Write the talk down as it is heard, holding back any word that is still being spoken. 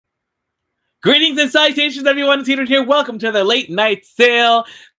Greetings and salutations, everyone. It's Itshadrian here. Welcome to the late night sale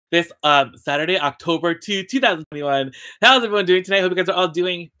this Saturday, October 2, 2021. How's everyone doing tonight? Hope you guys are all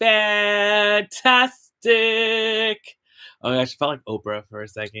doing fantastic. Oh my gosh, I felt like Oprah for a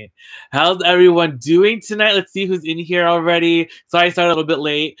second. How's everyone doing tonight? Let's see who's in here already. Sorry I started a little bit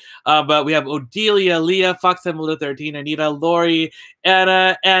late, but we have Odelia, Leah, Fox, 13, Anita, Lori,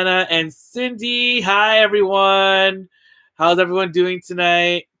 Anna, and Cindy. Hi, everyone. How's everyone doing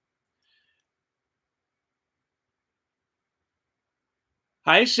tonight?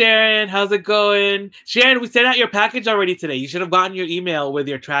 Hi, Sharon. How's it going? Sharon, we sent out your package already today. You should have gotten your email with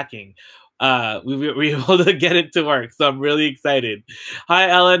your tracking. We were able to get it to work, so I'm really excited. Hi,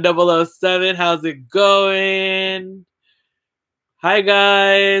 Ellen007. How's it going? Hi,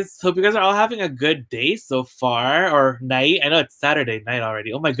 guys. Hope you guys are all having a good day so far, or night. I know it's Saturday night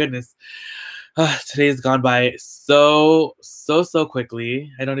already. Oh, my goodness. Today's gone by so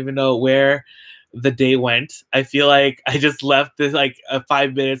quickly. I don't even know where the day went. I feel like I just left this like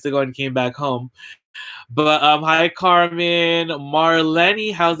 5 minutes ago and came back home. But hi Carmen,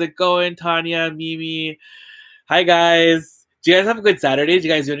 Marlene, how's it going? Tanya, Mimi, hi guys. Do you guys have a good Saturday? Did you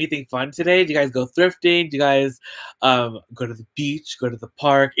guys do anything fun today? Did you guys go thrifting? Did you guys go to the beach, go to the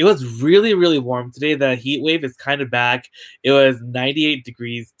park? It was really warm today. The heat wave is kind of back. It was 98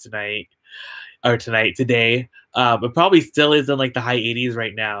 degrees today. It probably still is in like the high 80s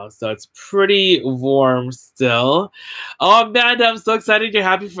right now, so it's pretty warm still. Oh, Amanda, I'm so excited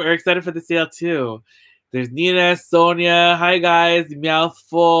you're excited for the sale too. There's Nina, Sonia, hi guys,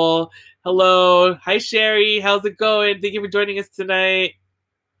 Mouthful, hello, hi Sherry, how's it going? Thank you for joining us tonight.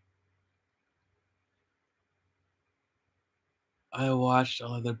 I watched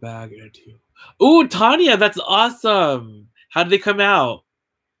another bag or two. Ooh, Tanya, that's awesome. How did they come out?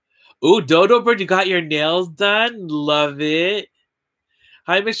 Ooh, Dodo Bird, you got your nails done? Love it.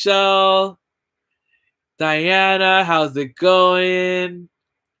 Hi, Michelle. Diana, how's it going?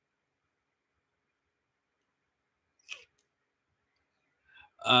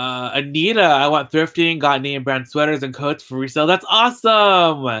 Anita, I went thrifting, got name brand sweaters and coats for resale. That's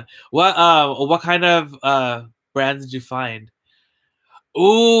awesome. What kind of brands did you find?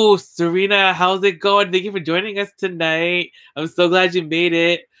 Ooh, Serena, how's it going? Thank you for joining us tonight. I'm so glad you made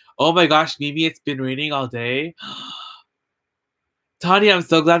it. Oh my gosh, Mimi, it's been raining all day. Tanya, I'm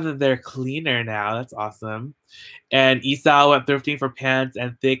so glad that they're cleaner now. That's awesome. And Isao went thrifting for pants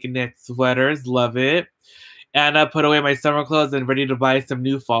and thick knit sweaters. Love it. Anna put away my summer clothes and ready to buy some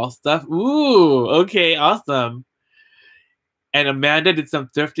new fall stuff. Ooh, okay, awesome. And Amanda did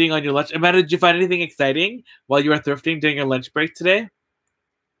some thrifting on your lunch. Amanda, did you find anything exciting while you were thrifting during your lunch break today?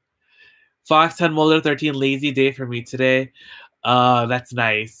 Fox 13, lazy day for me today. That's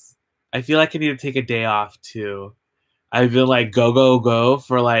nice. I feel like I need to take a day off too. I've been like go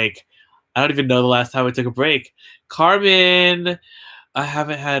for like, I don't even know the last time I took a break. Carmen, I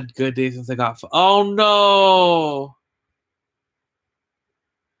haven't had good days since I got, oh no.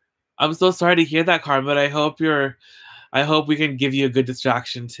 I'm so sorry to hear that, Carmen. I hope we can give you a good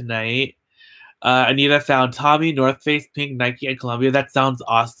distraction tonight. Anita found Tommy, North Face, Pink, Nike, and Columbia. That sounds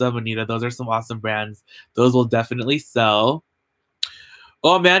awesome, Anita. Those are some awesome brands. Those will definitely sell.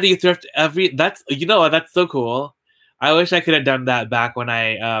 Oh, Amanda, you thrift you know what? That's so cool. I wish I could have done that back when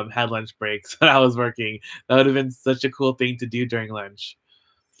I had lunch breaks when I was working. That would have been such a cool thing to do during lunch.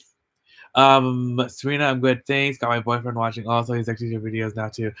 Serena, I'm good, thanks. Got my boyfriend watching also. He's actually your videos now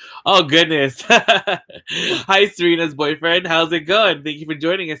too. Oh goodness. Hi, Serena's boyfriend. How's it going? Thank you for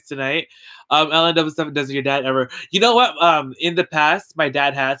joining us tonight. Ellen7, does your dad ever? You know what? In the past, my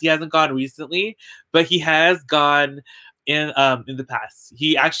dad has. He hasn't gone recently, but he has gone in the past.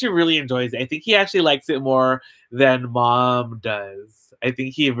 He actually really enjoys it. I think he actually likes it more than mom does. I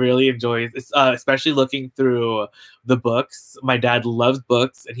think he really enjoys, especially looking through the books. My dad loves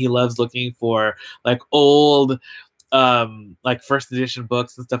books, and he loves looking for like old, like first edition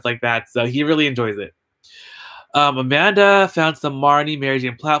books and stuff like that. So he really enjoys it. Amanda found some Marnie, Mary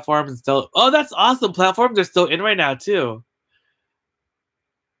Jane platforms and still. Oh, that's awesome! Platforms are still in right now too.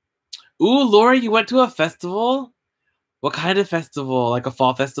 Ooh, Laura, you went to a festival? What kind of festival? Like a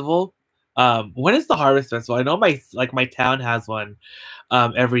fall festival? When is the Harvest Festival? I know my town has one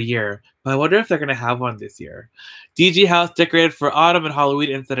every year, but I wonder if they're gonna have one this year. DG house decorated for autumn and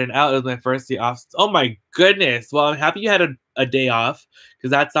Halloween inside and out. It was my first day off. Oh my goodness! Well, I'm happy you had a day off because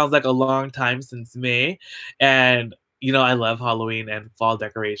that sounds like a long time since May, and you know I love Halloween and fall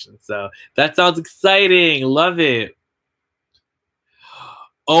decorations, so that sounds exciting. Love it.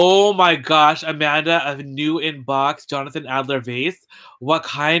 Oh my gosh, Amanda, a new inbox Jonathan Adler vase. What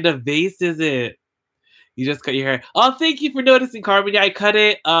kind of vase is it? You just cut your hair. Oh, thank you for noticing, Carmen. Yeah, I cut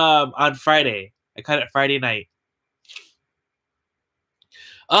it on Friday. I cut it Friday night.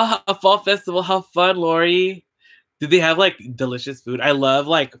 Oh, a fall festival. How fun, Lori. Do they have like delicious food? I love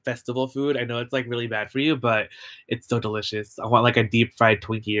like festival food. I know it's like really bad for you, but it's so delicious. I want like a deep fried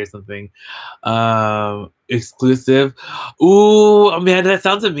Twinkie or something. Exclusive. Ooh, man, that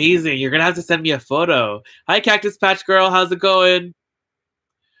sounds amazing. You're gonna have to send me a photo. Hi, Cactus Patch Girl. How's it going?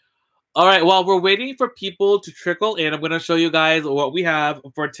 All right, while we're waiting for people to trickle in, I'm going to show you guys what we have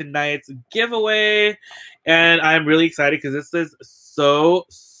for tonight's giveaway. And I'm really excited because this is so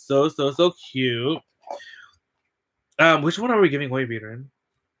cute. Which one are we giving away, Veteran?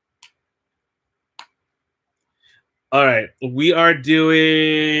 All right, we are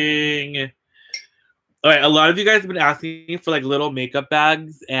doing... All right, a lot of you guys have been asking for like little makeup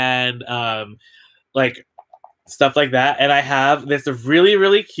bags and like stuff like that. And I have this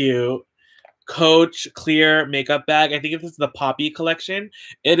really cute Coach clear makeup bag. I think this is the Poppy collection.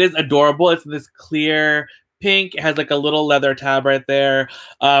 It is adorable. It's in this clear pink. It has like a little leather tab right there.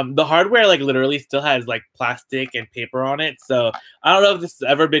 The hardware like literally still has like plastic and paper on it. So I don't know if this has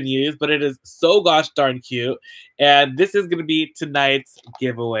ever been used, but it is so gosh darn cute. And this is going to be tonight's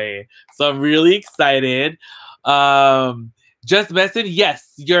giveaway. So I'm really excited. Just message,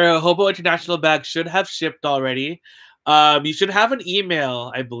 yes, your Hobo International bag should have shipped already. You should have an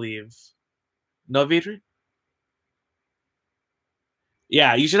email, I believe. No, Vitri?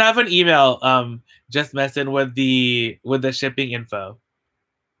 Yeah, you should have an email just messing with the shipping info.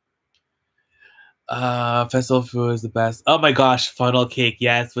 Festival food is the best. Oh my gosh, funnel cake,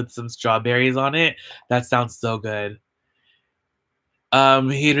 yes, with some strawberries on it. That sounds so good.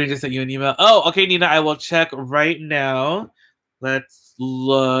 Adrian just sent you an email. Oh, okay, Nina, I will check right now. Let's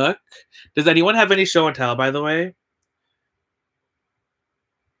look. Does anyone have any show and tell, by the way?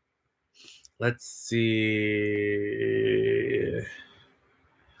 Let's see.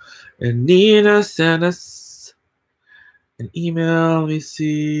 And Nina sent us an email. Let me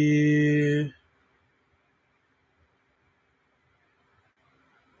see.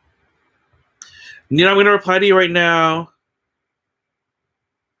 Nina, I'm going to reply to you right now.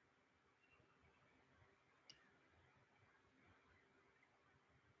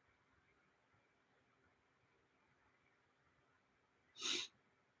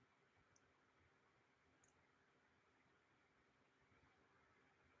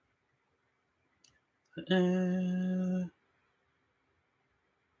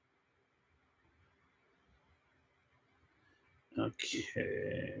 Okay.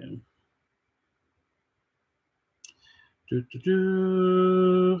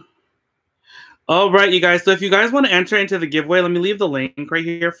 All right, you guys. So if you guys want to enter into the giveaway, let me leave the link right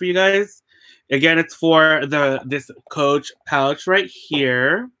here for you guys. Again, it's for this Coach pouch right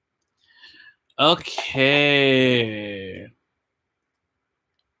here. Okay.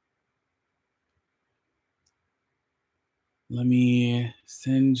 Let me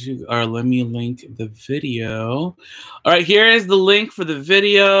send you, or let me link the video. All right, here is the link for the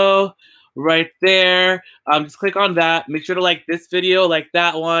video right there. Just click on that. Make sure to like this video, like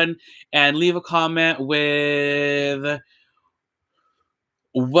that one, and leave a comment with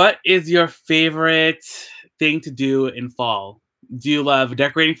what is your favorite thing to do in fall? Do you love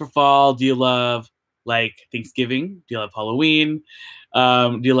decorating for fall? Do you love like Thanksgiving? Do you love Halloween?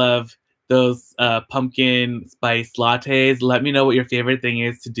 Do you love those pumpkin spice lattes? Let me know what your favorite thing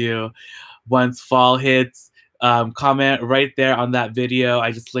is to do once fall hits. Comment right there on that video.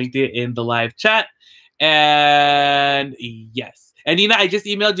 I just linked it in the live chat. And yes. And Nina, I just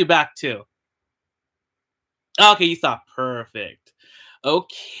emailed you back too. Okay, you saw. Perfect.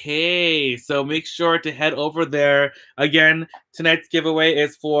 Okay, so make sure to head over there. Again, tonight's giveaway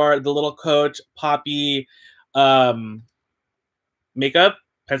is for the little Coach Poppy makeup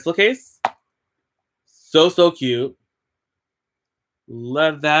pencil case. So cute.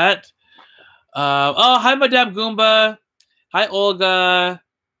 Love that. Oh, hi, Madame Goomba. Hi, Olga.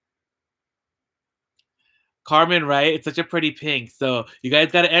 Carmen, right? It's such a pretty pink. So you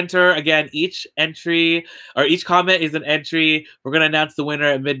guys got to enter. Again, each entry or each comment is an entry. We're going to announce the winner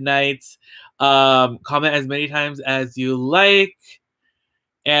at midnight. Comment as many times as you like.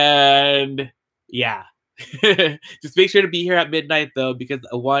 And yeah. Just make sure to be here at midnight, though, because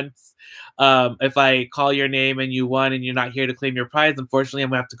once if I call your name and you won and you're not here to claim your prize, unfortunately, I'm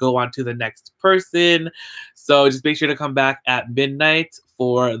going to have to go on to the next person. So just make sure to come back at midnight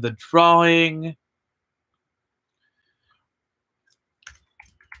for the drawing.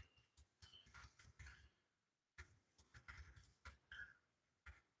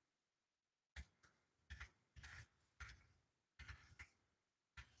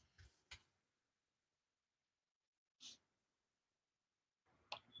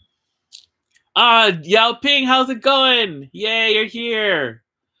 Yao Ping, how's it going? Yay, you're here.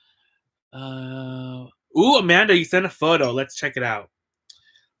 Ooh, Amanda, you sent a photo. Let's check it out.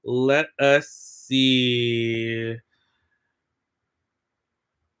 Let us see.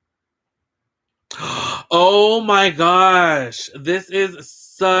 Oh my gosh. This is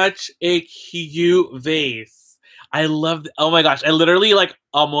such a cute vase. I love oh my gosh. I literally like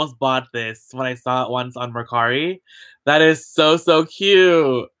almost bought this when I saw it once on Mercari. That is so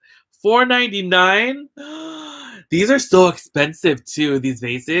cute. $4.99. These are so expensive too, these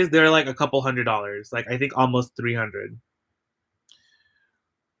vases. They're like a couple $100. Like I think almost 300.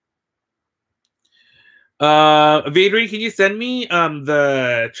 Vadri, can you send me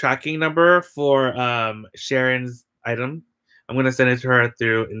the tracking number for Sharon's item? I'm gonna send it to her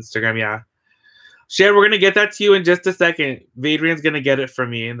through Instagram. Yeah, Sharon, we're gonna get that to you in just a second. Vadrian's gonna get it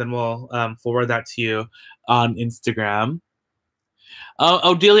from me, and then we'll forward that to you on Instagram.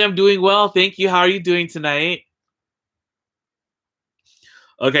 Oh, Delia, I'm doing well. Thank you. How are you doing tonight?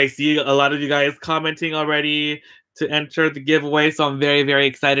 Okay, see a lot of you guys commenting already to enter the giveaway, so I'm very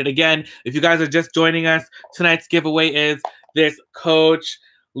excited. Again, if you guys are just joining us, tonight's giveaway is this Coach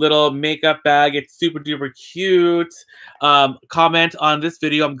little makeup bag. It's super duper cute. Comment on this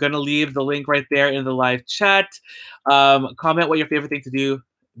video. I'm gonna leave the link right there in the live chat. Comment what your favorite thing to do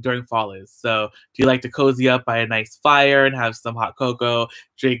during fall is. So do you like to cozy up by a nice fire and have some hot cocoa,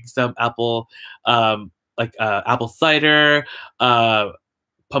 drink some apple apple cider,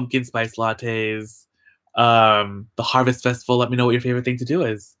 pumpkin spice lattes, the Harvest Festival? Let me know what your favorite thing to do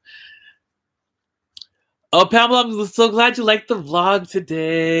is. Oh, Pamela, I'm so glad you liked the vlog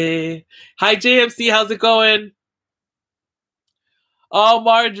today. Hi, JMC, how's it going? Oh,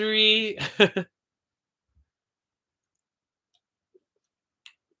 Marjorie.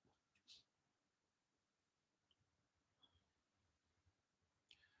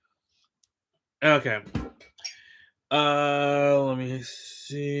 Okay. Let me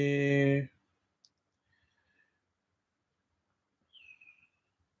see.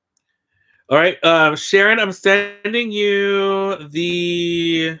 All right, Sharon, I'm sending you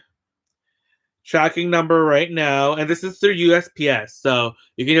the tracking number right now, and this is through USPS, so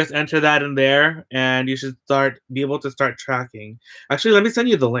you can just enter that in there, and you should be able to start tracking. Actually, let me send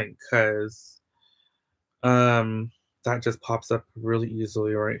you the link because that just pops up really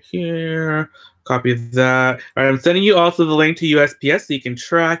easily right here. Copy that. All right, I'm sending you also the link to USPS so you can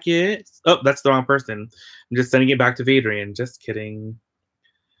track it. Oh, that's the wrong person. I'm just sending it back to Vadrian. Just kidding.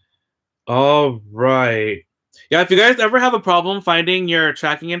 All right. Yeah, if you guys ever have a problem finding your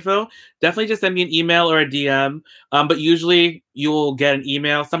tracking info, definitely just send me an email or a DM. But usually you'll get an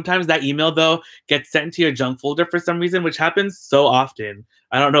email. Sometimes that email, though, gets sent to your junk folder for some reason, which happens so often.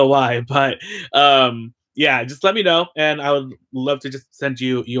 I don't know why, but yeah, just let me know, and I would love to just send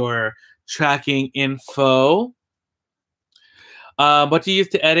you your tracking info. What do you use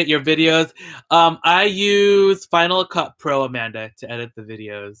to edit your videos? I use Final Cut Pro, Amanda, to edit the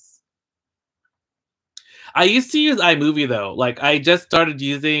videos. I used to use iMovie though. Like I just started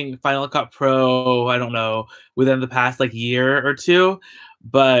using Final Cut Pro, I don't know, within the past like year or two.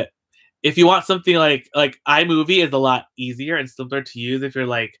 But if you want something like iMovie is a lot easier and simpler to use if you're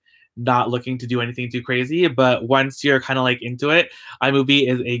like not looking to do anything too crazy. But once you're kind of like into it, iMovie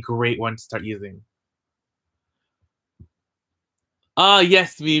is a great one to start using.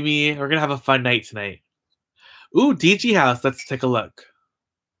 Yes, Mimi. We're gonna have a fun night tonight. Ooh, DG House. Let's take a look.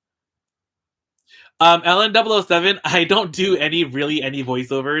 LN007, I don't do any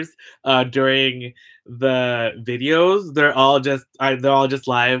voiceovers during the videos. They're all just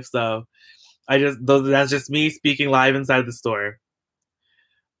live, so that's just me speaking live inside the store.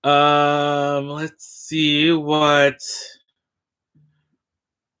 Let's see what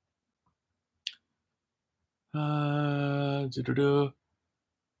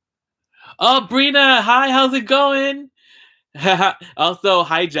Oh, Brina, hi, how's it going? Also,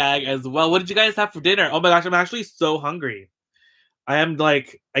 hi, Jag, as well. What did you guys have for dinner? Oh my gosh, I'm actually so hungry. I am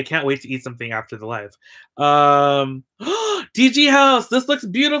like, I can't wait to eat something after the live. DG House, this looks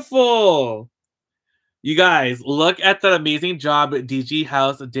beautiful. You guys, look at the amazing job DG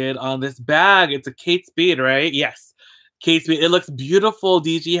House did on this bag. It's a Kate Spade, right? Yes. Kate Spade. It looks beautiful,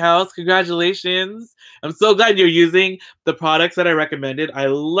 DG House. Congratulations. I'm so glad you're using the products that I recommended. I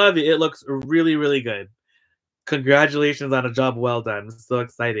love it. It looks really good. Congratulations on a job well done. I'm so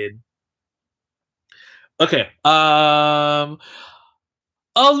excited. Okay. Oh,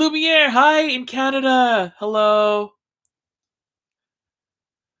 Lumiere, hi in Canada. Hello.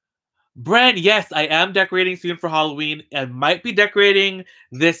 Brent, yes, I am decorating soon for Halloween. I might be decorating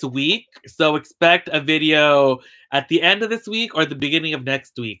this week, so expect a video at the end of this week or the beginning of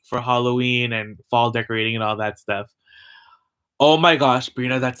next week for Halloween and fall decorating and all that stuff. Oh my gosh,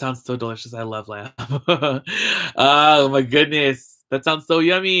 Brina, that sounds so delicious. I love lamb. Oh my goodness. That sounds so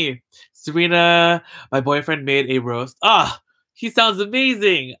yummy. Serena, my boyfriend made a roast. Ah, he sounds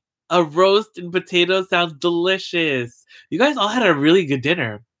amazing. A roast and potatoes sounds delicious. You guys all had a really good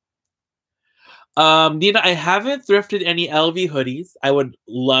dinner. Nina, I haven't thrifted any LV hoodies. I would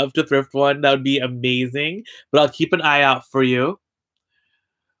love to thrift one. That would be amazing. But I'll keep an eye out for you.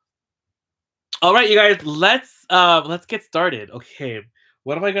 All right, you guys, let's get started. Okay,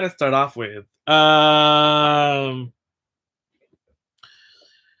 what am I gonna start off with?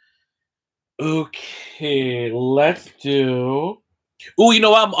 Okay, let's do. Oh, you know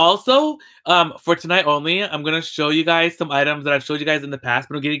what? I'm also for tonight only. I'm gonna show you guys some items that I've showed you guys in the past,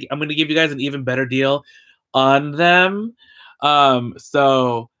 but I'm gonna give you guys an even better deal on them.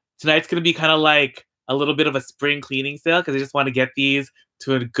 So tonight's gonna be kind of like a little bit of a spring cleaning sale because I just want to get these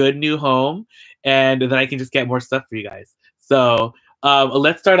to a good new home, and then I can just get more stuff for you guys. So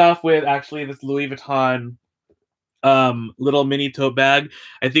let's start off with actually this Louis Vuitton little mini tote bag.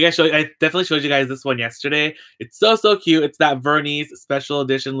 I definitely showed you guys this one yesterday. It's so cute. It's that VERNIS special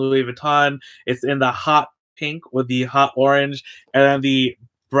edition Louis Vuitton. It's in the hot pink with the hot orange and then the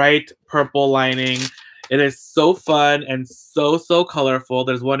bright purple lining. It is so fun and so colorful.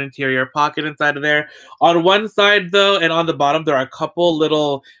 There's one interior pocket inside of there. On one side though, and on the bottom, there are a couple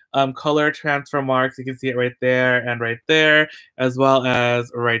little color transfer marks. You can see it right there, as well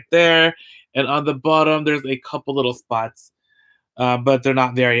as right there. And on the bottom, there's a couple little spots, but they're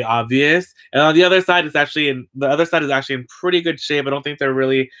not very obvious. And on the other side, is actually in pretty good shape. I don't think there are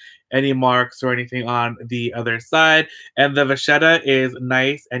really any marks or anything on the other side. And the vachetta is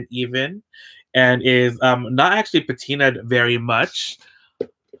nice and even, and is not actually patinaed very much.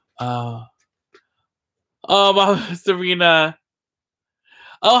 Oh, Mama Serena.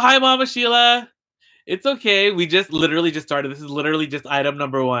 Oh, hi, Mama Sheila. It's okay. We literally just started. This is literally just item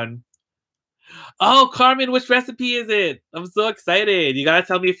number 1. Oh, Carmen, which recipe is it? I'm so excited. You gotta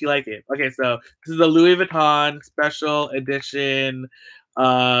tell me if you like it. Okay, so this is a Louis Vuitton special edition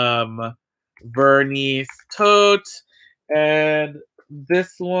VERNIS tote. And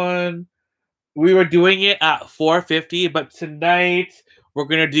this one, we were doing it at $450, but tonight we're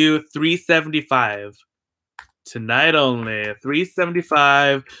gonna do $375. Tonight only.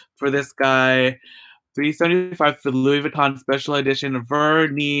 $375 for this guy. $375 for the Louis Vuitton special edition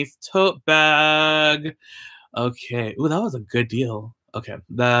VERNIS tote bag. Okay. Ooh, that was a good deal. Okay.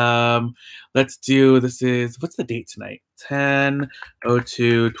 Let's do, what's the date tonight?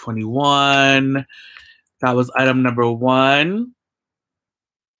 10/02/21. That was item number 1.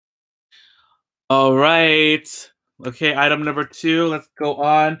 All right. Okay, item number 2. Let's go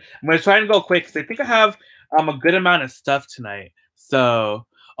on. I'm gonna try and go quick because I think I have a good amount of stuff tonight. So,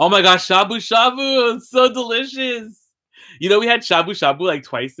 oh my gosh, shabu shabu! It's so delicious. You know, we had shabu shabu like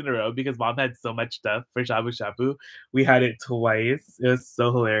twice in a row because Mom had so much stuff for shabu shabu. We had it twice. It was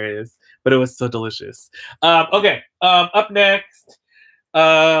so hilarious, but it was so delicious. Okay. Up next.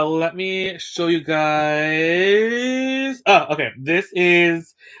 Let me show you guys. Oh, okay. This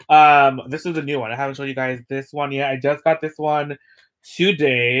is a new one. I haven't shown you guys this one yet. I just got this one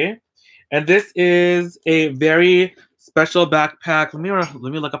today. And this is a very special backpack.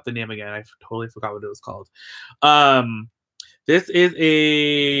 Let me look up the name again. I totally forgot what it was called. This is a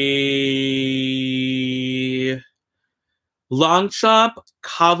LONGCHAMP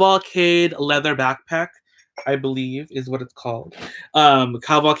CAVALCADE leather backpack, I believe is what it's called.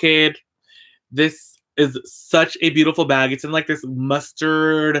 CAVALCADE. This is such a beautiful bag. It's in like this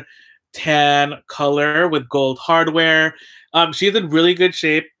mustard tan color with gold hardware. She's in really good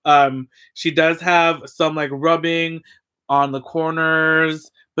shape. She does have some like rubbing on the corners,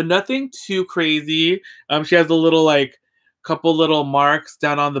 but nothing too crazy. She has a little like couple little marks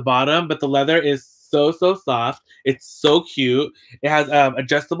down on the bottom, but the leather is so soft. It's so cute. It has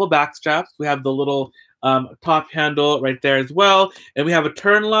adjustable back straps. We have the little top handle right there as well, and we have a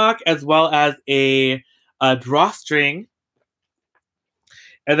turn lock as well as a drawstring.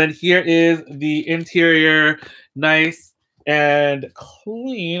 And then here is the interior, nice and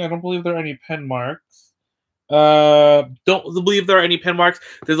clean. I don't believe there are any pen marks. Don't believe there are any pen marks.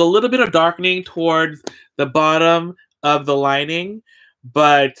 There's a little bit of darkening towards the bottom of the lining,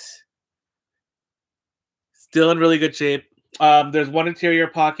 but still in really good shape. There's one interior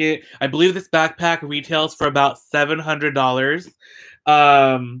pocket. I believe this backpack retails for about $700.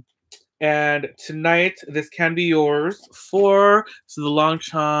 And tonight, this can be yours for the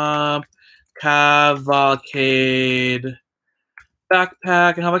LONGCHAMP Cavalcade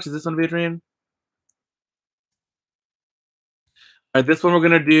backpack. And how much is this one, Adrian? All right, this one we're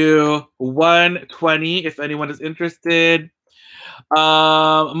gonna do 120 if anyone is interested.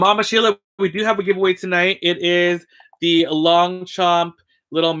 Mama Sheila, we do have a giveaway tonight. It is the Longchamp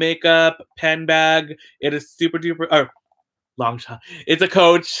little makeup pen bag. It is super duper. Oh, Longchamp. It's a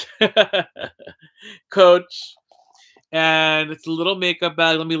Coach. Coach. And it's a little makeup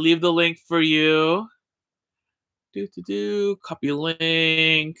bag. Let me leave the link for you. Copy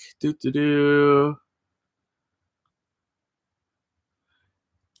link.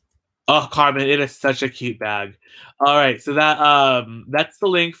 Oh, Carmen, it is such a cute bag. All right, so that's the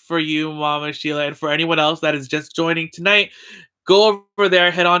link for you, Mama Sheila, and for anyone else that is just joining tonight. Go over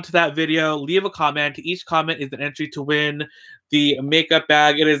there, head on to that video, leave a comment. Each comment is an entry to win the makeup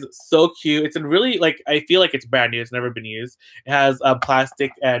bag. It is so cute. It's in really, like, I feel like it's brand new. It's never been used. It has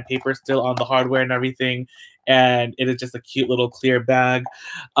plastic and paper still on the hardware and everything. And it is just a cute little clear bag.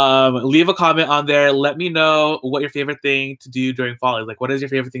 Leave a comment on there. Let me know what your favorite thing to do during fall is. Like, what is your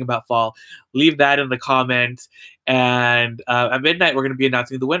favorite thing about fall? Leave that in the comment. And at midnight, we're going to be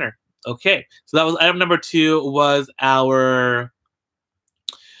announcing the winner. Okay, so that was item number 2, was our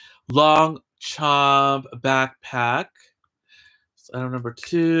Longchamp backpack. So item number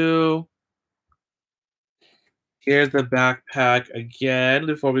 2. Here's the backpack again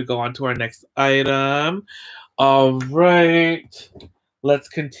before we go on to our next item. All right, let's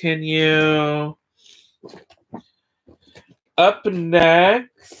continue. Up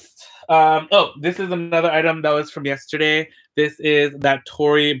next, oh, this is another item that was from yesterday. This is that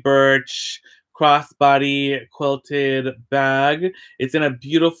Tory Burch crossbody quilted bag. It's in a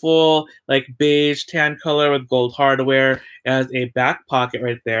beautiful, like, beige tan color with gold hardware. It has a back pocket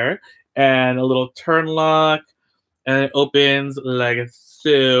right there and a little turn lock, and it opens like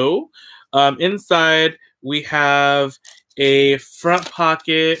so. Inside, we have a front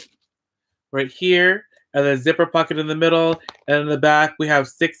pocket right here, and then a zipper pocket in the middle, and in the back we have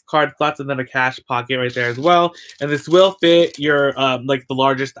 6 card slots and then a cash pocket right there as well. And this will fit your like the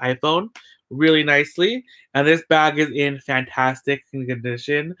largest iPhone really nicely. And this bag is in fantastic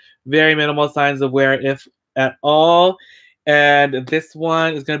condition, very minimal signs of wear if at all. And this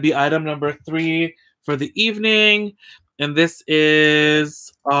one is going to be item number 3 for the evening, and this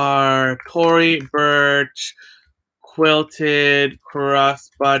is our Tory Burch quilted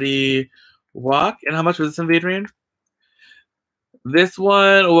crossbody walk. And how much was this in, Adrian? This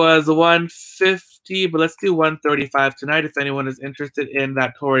one was $150, but let's do $135 tonight if anyone is interested in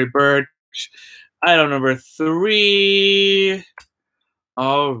that Tory Burch. Item number 3.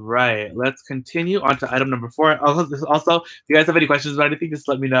 All right, let's continue on to item number 4. Also, if you guys have any questions about anything, just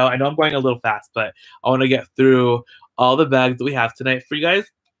let me know. I know I'm going a little fast, but I want to get through all the bags that we have tonight for you guys.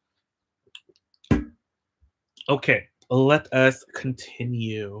 Okay, let us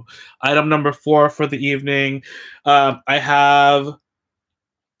continue. Item number 4 for the evening. I have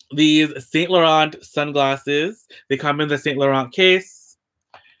these Saint Laurent sunglasses. They come in the Saint Laurent case.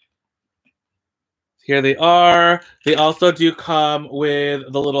 Here they are. They also do come with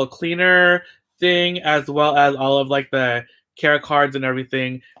the little cleaner thing, as well as all of like the care cards and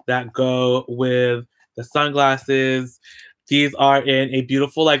everything that go with the sunglasses. These are in a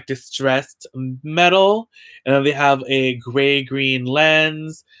beautiful, like, distressed metal, and then they have a gray-green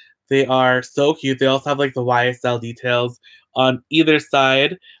lens. They are so cute. They also have like the YSL details on either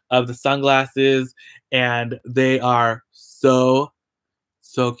side of the sunglasses, and they are so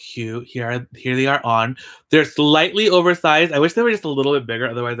cute. Here they are on. They're slightly oversized. I wish they were just a little bit bigger,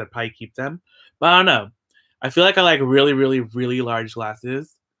 otherwise I'd probably keep them. But I don't know. I feel like I like really, really, really large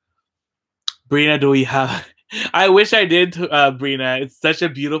glasses. Brina, do we have... I wish I did, Brina. It's such a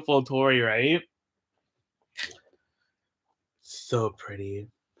beautiful Tory, right? So pretty.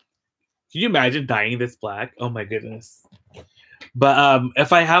 Can you imagine dyeing this black? Oh my goodness. But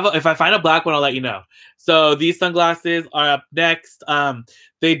if I find a black one, I'll let you know. So these sunglasses are up next.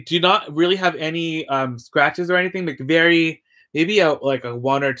 They do not really have any scratches or anything. Like maybe like a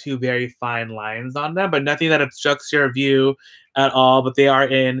 1 or 2 very fine lines on them, but nothing that obstructs your view at all. But they are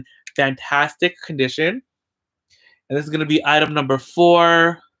in fantastic condition. And this is going to be item number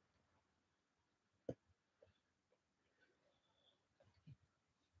 4.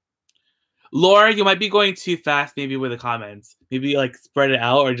 Laura, you might be going too fast maybe with the comments. Maybe like spread it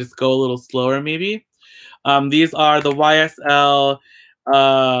out or just go a little slower maybe. These are the YSL,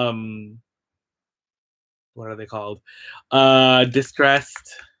 what are they called?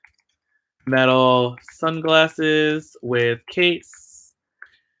 Distressed metal sunglasses with case.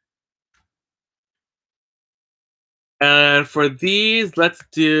 And for these, let's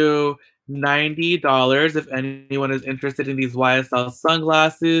do $90. If anyone is interested in these YSL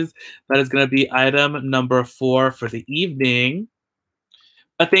sunglasses, that is going to be item number 4 for the evening.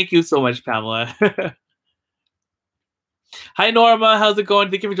 Thank you so much, Pamela. Hi, Norma. How's it going?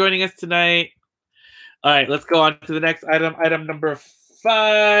 Thank you for joining us tonight. All right, let's go on to the next item. Item number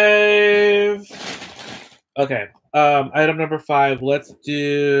 5. Okay. Item number 5. Let's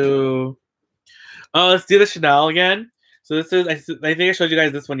do the Chanel again. So this is, I think I showed you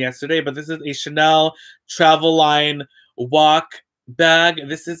guys this one yesterday, but this is a Chanel travel line walk bag.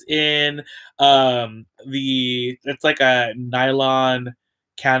 This is in it's like a nylon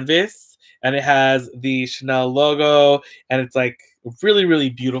canvas, and it has the Chanel logo, and it's like really, really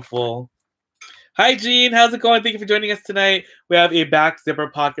beautiful. Hi, Jean. How's it going? Thank you for joining us tonight. We have a back zipper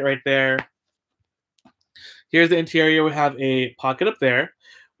pocket right there. Here's the interior. We have a pocket up there.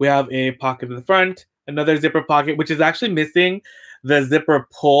 We have a pocket in the front, another zipper pocket, which is actually missing the zipper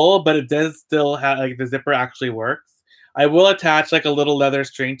pull, but it does still have, like, the zipper actually works. I will attach like a little leather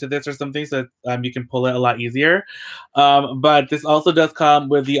string to this or something so that you can pull it a lot easier. But this also does come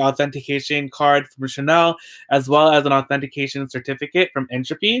with the authentication card from Chanel, as well as an authentication certificate from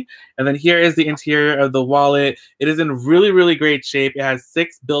Entropy. And then here is the interior of the wallet. It is in really, really great shape. It has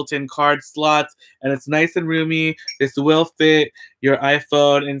 6 built-in card slots, and it's nice and roomy. This will fit your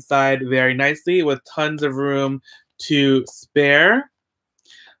iPhone inside very nicely with tons of room to spare.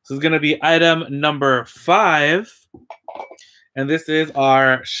 So it's going to be item number 5. And this is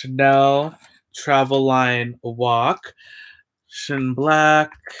our Chanel travel line walk.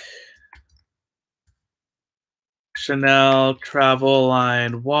 Black Chanel travel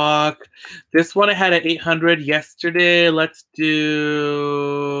line walk. This one I had at 800 yesterday. Let's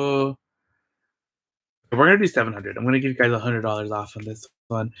do... We're going to do 700. I'm going to give you guys $100 off on this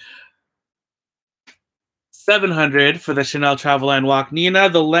one. 700 for the Chanel travel line walk. Nina,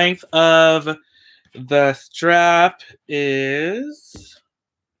 the length of the strap is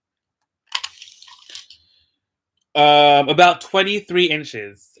about 23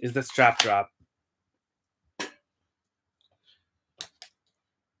 inches is the strap drop.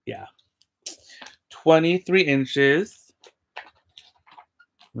 Yeah. 23 inches.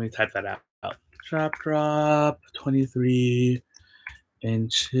 Let me type that out. Strap drop, 23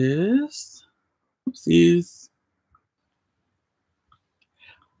 inches. Oopsies.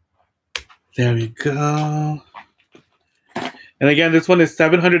 There we go. And again, this one is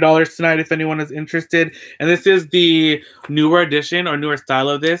 $700 tonight if anyone is interested. And this is the newer edition or newer style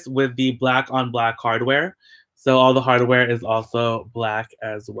of this with the black on black hardware. So all the hardware is also black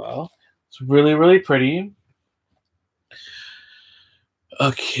as well. It's really, really pretty.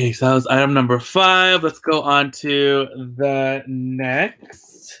 Okay, so that was item number 5. Let's go on to the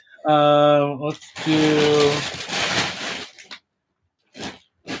next. Let's do...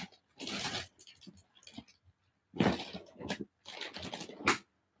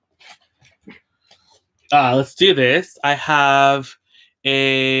 let's do this. I have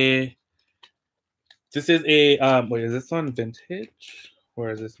a... This is a... wait, is this one vintage?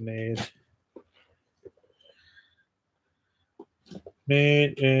 Where is this made?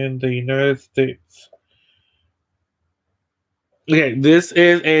 Made in the United States. Okay, this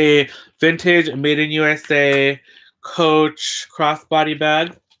is a vintage made in USA Coach crossbody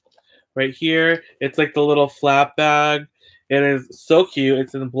bag. Right here, it's like the little flap bag. It is so cute.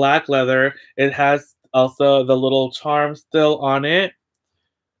 It's in black leather. It has also the little charm still on it.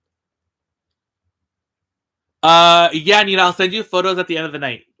 Yeah, Nina, I'll send you photos at the end of the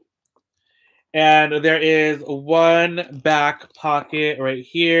night. And there is one back pocket right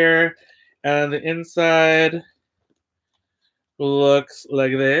here. And the inside looks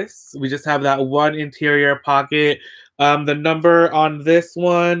like this. We just have that one interior pocket. The number on this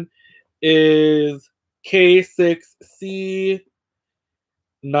one is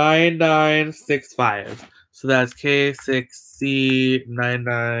K6C9965. So that's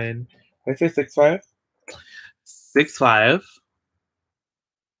K6C99. Did I say 65? 65.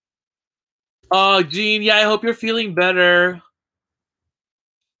 Oh, Jean, yeah, I hope you're feeling better.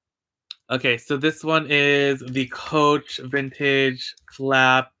 Okay, so this one is the Coach Vintage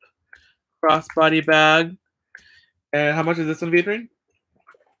Flap Crossbody Bag. And how much is this one, Adrian?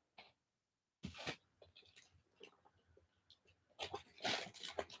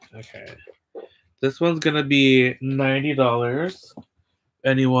 Okay. This one's going to be $90.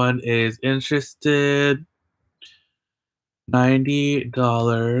 Anyone is interested?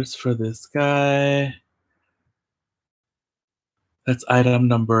 $90 for this guy. That's item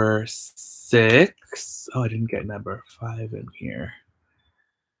number 6. Oh, I didn't get number 5 in here.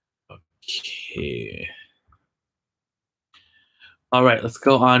 Okay. All right, let's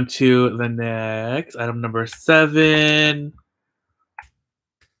go on to the next item, number 7.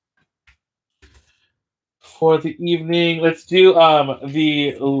 For the evening, let's do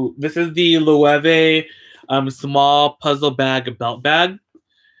this is the Loewe small puzzle bag belt bag.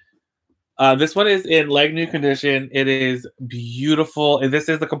 This one is in leg new condition. It is beautiful. And this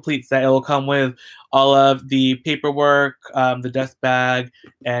is the complete set. It will come with all of the paperwork, the dust bag,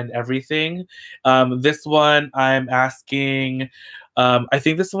 and everything. This one I'm asking, I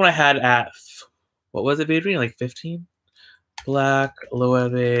think this one I had at, what was it, Adrian? Like 15? Black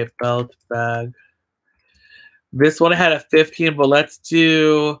Loewe belt bag. This one I had at 15, but let's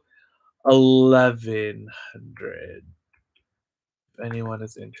do 1100. If anyone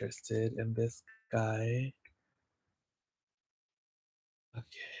is interested in this guy.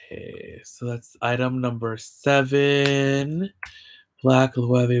 Okay, so that's item number 7. Black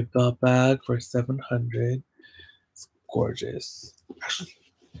Loewe belt bag for 700. It's gorgeous. Actually,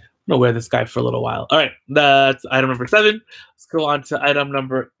 I'm gonna wear this guy for a little while. All right, that's item number 7. Let's go on to item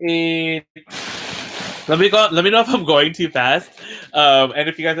number 8. Let me know if I'm going too fast. And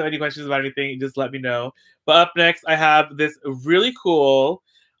if you guys have any questions about anything, just let me know. But up next, I have this really cool.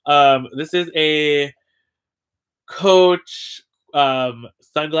 This is a Coach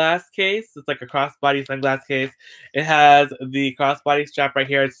sunglass case. It's like a crossbody sunglass case. It has the crossbody strap right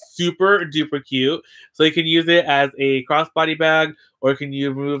here. It's super duper cute. So you can use it as a crossbody bag, or can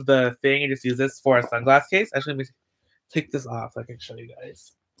you remove the thing and just use this for a sunglass case? Actually, let me take this off so I can show you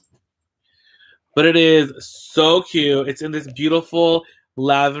guys. But it is so cute. It's in this beautiful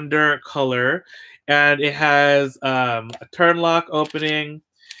lavender color. And it has a turn lock opening.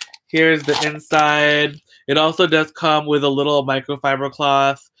 Here's the inside. It also does come with a little microfiber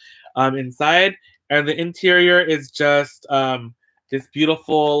cloth inside. And the interior is just this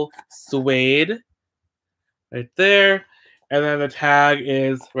beautiful suede right there. And then the tag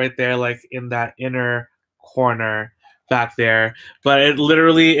is right there, like in that inner corner back there. But it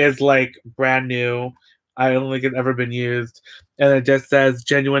literally is like brand new. I don't think it's ever been used. And it just says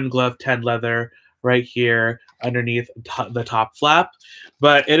genuine glove 10 leather right here underneath the top flap.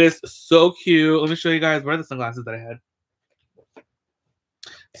 But it is so cute. Let me show you guys where are the sunglasses that I had.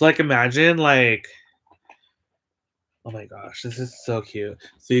 So like imagine like, oh my gosh, this is so cute.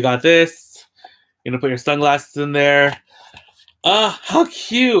 So you got this. You're gonna put your sunglasses in there. Ah, how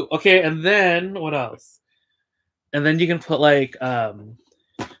cute. Okay, and then what else? And then you can put like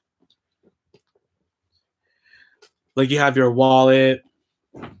you have your wallet.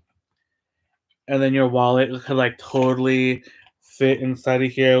 And then your wallet could like totally fit inside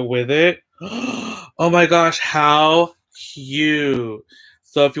of here with it. Oh my gosh, how cute.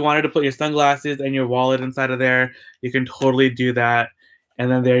 So if you wanted to put your sunglasses and your wallet inside of there, you can totally do that. And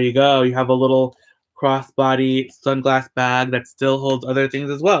then there you go. You have a little crossbody sunglass bag that still holds other things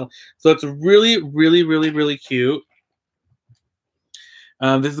as well. So it's really, really, really, really cute.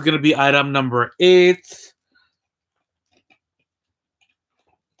 This is going to be item number 8.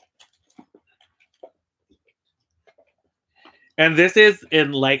 And this is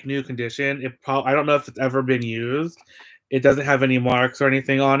in like new condition. I don't know if it's ever been used. It doesn't have any marks or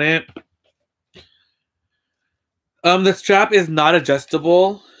anything on it. The strap is not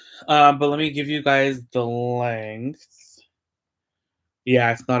adjustable, but let me give you guys the length.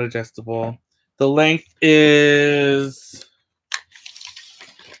 Yeah, it's not adjustable. The length is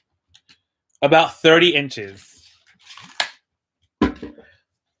about 30 inches.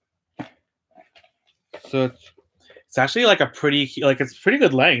 So it's actually like it's pretty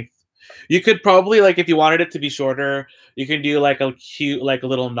good length. You could probably, like, if you wanted it to be shorter, you can do like a cute, like a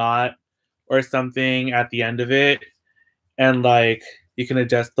little knot or something at the end of it. And like, you can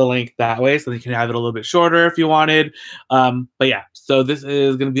adjust the length that way so you can have it a little bit shorter if you wanted. But yeah, so this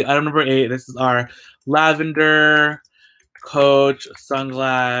is going to be item number 8. This is our lavender Coach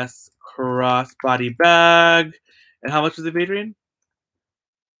sunglass crossbody bag. And how much was it, Adrian?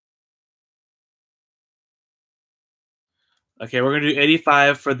 Okay, we're gonna do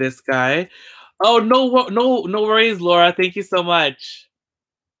 85 for this guy. Oh, no worries, Laura. Thank you so much.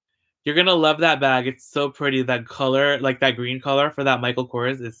 You're gonna love that bag. It's so pretty. That color, like that green color for that Michael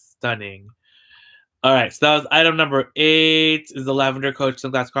Kors, is stunning. All right, so that was item number 8. Is the lavender Coach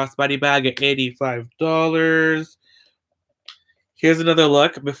sunglass crossbody bag at $85. Here's another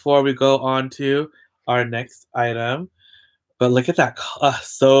look before we go on to our next item. But look at that,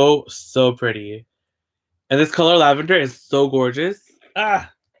 so pretty. And this color lavender is so gorgeous. Ah.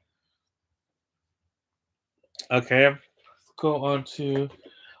 Okay, let's go on to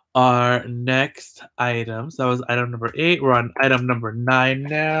our next item. So that was item number 8. We're on item number 9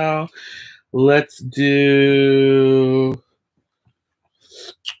 now. Let's do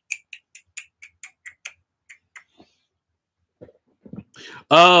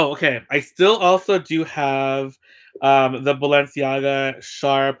Oh, okay. I still also do have the Balenciaga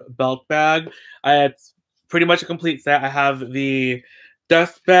Sharp belt bag. It's pretty much a complete set. I have the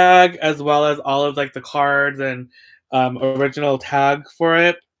dust bag as well as all of like the cards and original tag for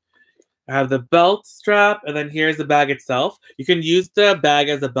it. I have the belt strap, and then here's the bag itself. You can use the bag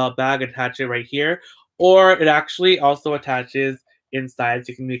as a belt bag, attach it right here, or it actually also attaches inside,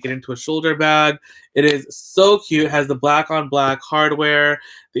 so you can make it into a shoulder bag. It is so cute. It has the black on black hardware.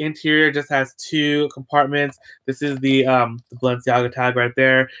 The interior just has 2 compartments. This is the Balenciaga tag right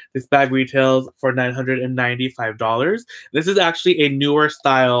there. This bag retails for $995. This is actually a newer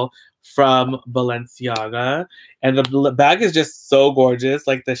style from Balenciaga. And the bag is just so gorgeous.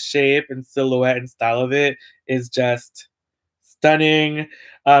 Like the shape and silhouette and style of it is just stunning.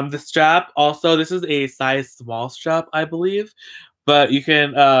 The strap also, this is a size small strap, I believe. But you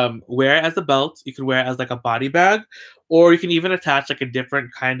can wear it as a belt. You can wear it as like a body bag. Or you can even attach like a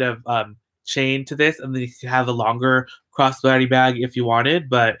different kind of chain to this. And then you can have a longer crossbody bag if you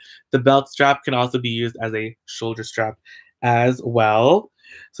wanted. But the belt strap can also be used as a shoulder strap as well.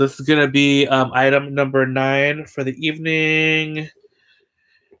 So this is going to be item number 9 for the evening.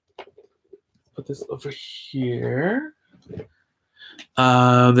 Put this over here.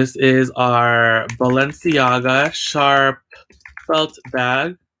 This is our Balenciaga Sharp belt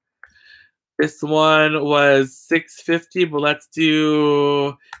bag. This one was $650, but let's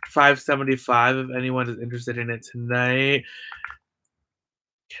do $575 if anyone is interested in it tonight.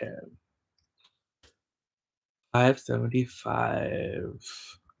 Okay. $575.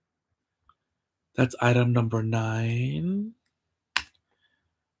 That's item number 9.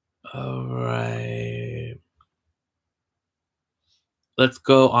 All right. Let's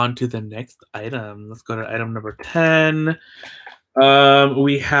go on to the next item. Let's go to item number 10.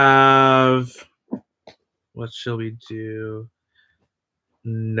 We have, what shall we do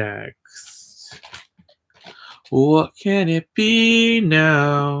next? What can it be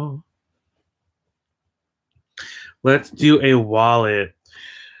now? Let's do a wallet.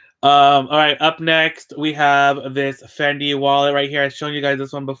 All right, up next, we have this Fendi wallet right here. I've shown you guys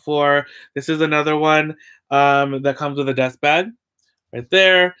this one before. This is another one that comes with a dust bag right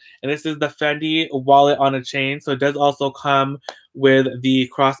there. And this is the Fendi wallet on a chain. So it does also come with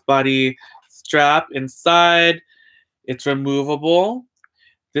the crossbody strap inside. It's removable.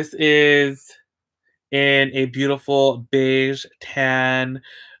 This is in a beautiful beige tan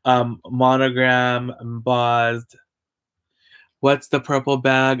monogram embossed. What's the purple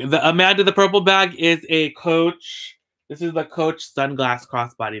bag? Amanda, the purple bag is a Coach. This is the Coach sunglass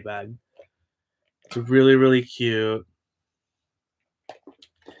crossbody bag. It's really, really cute.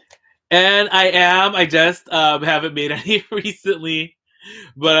 And I just haven't made any recently,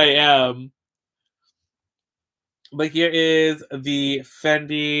 but I am. But here is the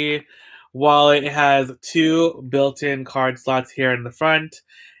Fendi wallet. It has 2 built-in card slots here in the front,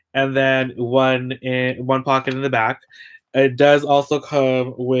 and then one pocket in the back. It does also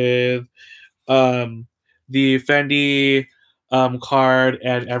come with the Fendi card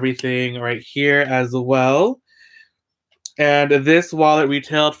and everything right here as well. And this wallet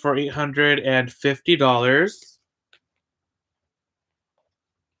retailed for $850.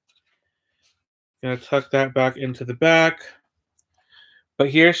 Gonna tuck that back into the back. But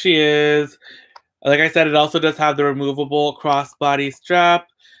here she is. Like I said, it also does have the removable crossbody strap.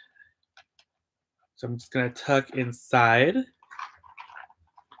 So I'm just gonna tuck inside.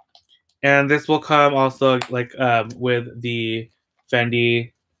 And this will come also like with the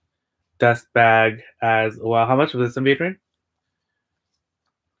Fendi dust bag as well. How much was this, Adrian?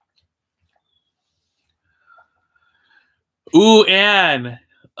 Ooh, Anne.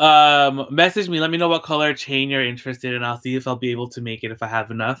 Message me. Let me know what color chain you're interested in. I'll see if I'll be able to make it if I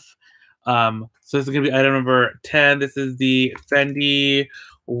have enough. So this is gonna be item number 10. This is the Fendi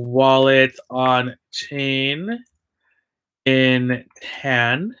wallet on chain in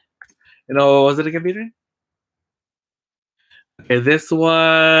tan. You know, what was it again, Peter? Okay, this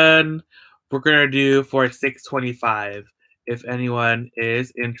one we're gonna do for $625. If anyone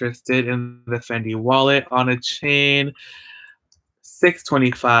is interested in the Fendi wallet on a chain,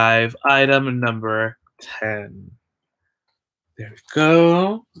 $625, item number 10. There we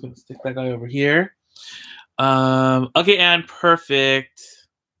go. I'm gonna stick that guy over here. Okay, and perfect.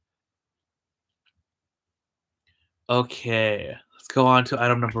 Okay, let's go on to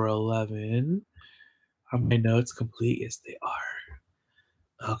item number 11. Are my notes complete? Yes, they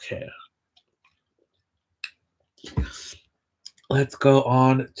are. Okay. Let's go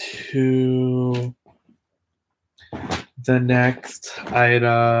on to the next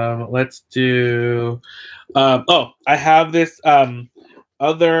item. Let's do I have this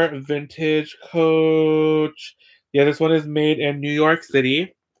other vintage coach. Yeah, this one is made in New York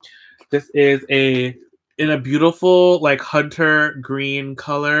City. This is in a beautiful like hunter green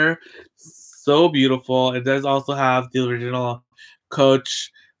color. So beautiful. It does also have the original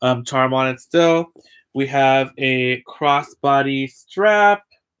coach charm on it still. We have a crossbody strap.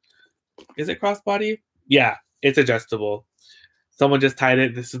 Is it crossbody? Yeah, it's adjustable. Someone just tied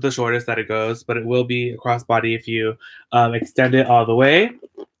it. This is the shortest that it goes, but it will be a crossbody if you extend it all the way.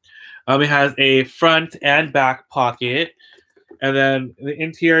 It has a front and back pocket. And then the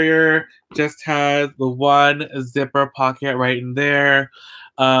interior just has the one zipper pocket right in there.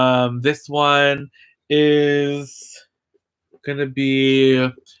 This one is going to be,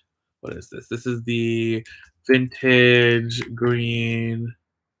 what is this? This is the vintage green.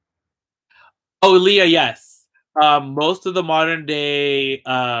 Oh, Leah, yes. Most of the modern day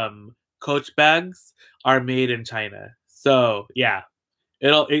Coach bags are made in China. So yeah,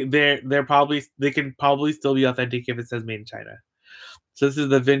 they can probably still be authentic if it says made in China. So this is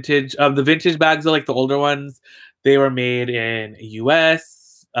the vintage. The vintage bags are like the older ones. They were made in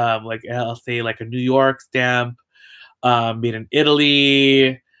US, like I'll say like a New York stamp, made in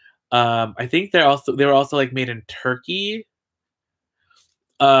Italy. I think they were also like made in Turkey.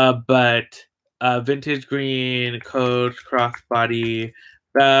 But vintage green coach crossbody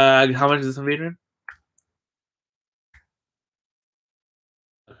bag. How much is this one, Adrian?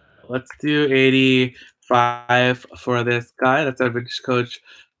 Let's do 85 for this guy. That's our vintage coach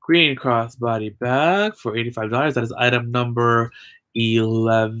green crossbody bag for $85. That is item number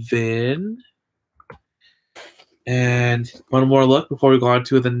 11. And one more look before we go on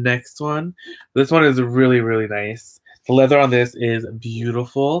to the next one. This one is really, really nice. The leather on this is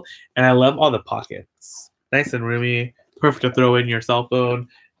beautiful, and I love all the pockets. Nice and roomy, perfect to throw in your cell phone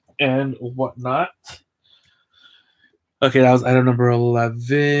and whatnot. Okay, that was item number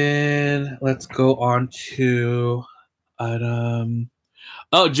 11. Let's go on to item...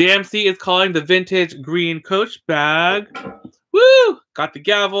 Oh, JMC is calling the vintage green coach bag. Woo! Got the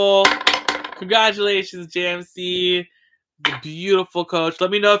gavel. Congratulations, JMC. The beautiful coach. Let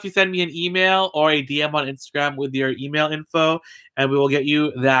me know if you send me an email or a DM on Instagram with your email info, and we will get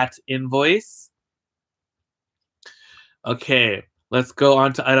you that invoice. Okay, let's go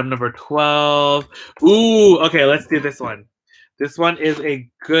on to item number 12. Ooh, okay, let's do this one. This one is a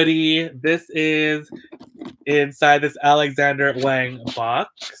goodie. This is inside this Alexander Wang box.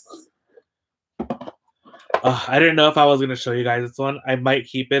 I didn't know if I was going to show you guys this one. I might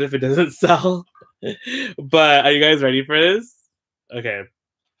keep it if it doesn't sell. But are you guys ready for this? Okay.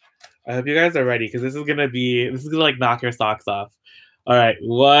 I hope you guys are ready because this is gonna like knock your socks off. All right,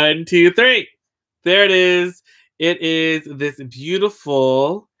 1, 2, 3. There it is. It is this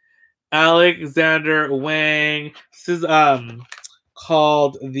beautiful Alexander Wang. This is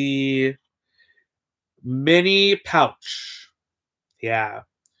called the mini pouch. Yeah.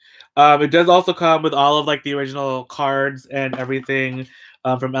 It does also come with all of like the original cards and everything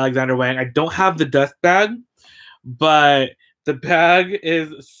from Alexander Wang. I don't have the dust bag, but the bag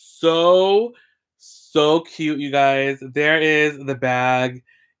is so cute, you guys. There is the bag.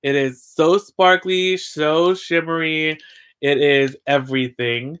 It is so sparkly, so shimmery. It is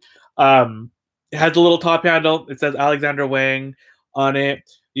everything. It has a little top handle. It says Alexander Wang on it.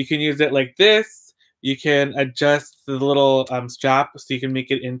 You can use it like this. You can adjust the little strap so you can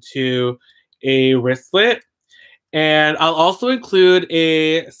make it into a wristlet. And I'll also include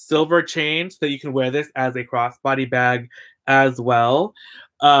a silver chain so that you can wear this as a crossbody bag as well.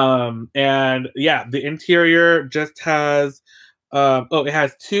 And yeah, the interior just has, it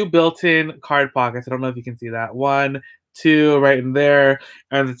has 2 built-in card pockets. I don't know if you can see that. 1, 2 right in there.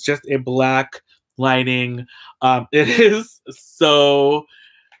 And it's just a black lining. It is so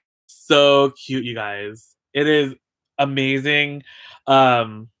cute, you guys. It is amazing.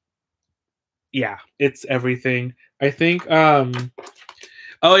 Yeah, it's everything. I think oh,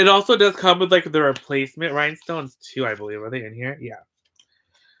 it also does come with like the replacement rhinestones too, I believe. Are they in here? Yeah.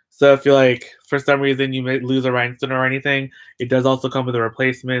 So if you like for some reason you might lose a rhinestone or anything, it does also come with the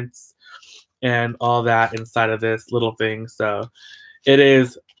replacements and all that inside of this little thing. So it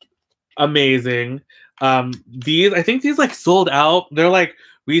is amazing. These, I think these like sold out. They're like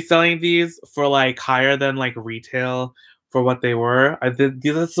reselling these for like higher than like retail for what they were.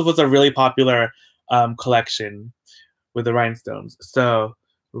 This was a really popular collection with the rhinestones. So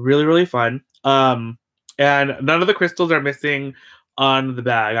really, really fun. And none of the crystals are missing on the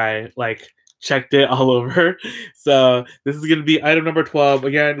bag. I like checked it all over. So this is gonna be item number 12.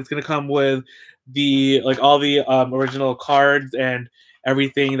 Again, it's gonna come with the like all the original cards and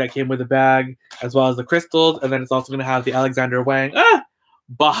everything that came with the bag, as well as the crystals. And then it's also gonna have the Alexander Wang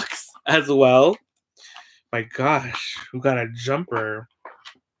box as well. My gosh, who got a jumper?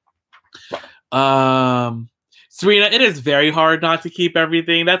 Serena, it is very hard not to keep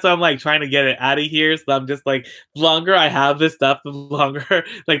everything. That's why I'm like trying to get it out of here. So I'm just like, the longer I have this stuff, the longer,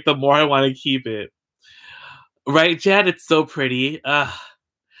 like the more I want to keep it. Right, Jen? It's so pretty.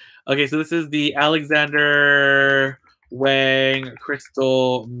 Okay, so this is the Alexander Wang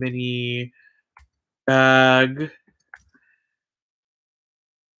Crystal Mini bag.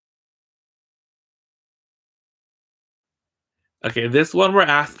 Okay, this one we're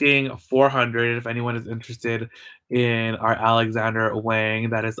asking 400 if anyone is interested in our Alexander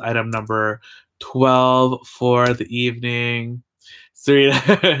Wang. That is item number 12 for the evening.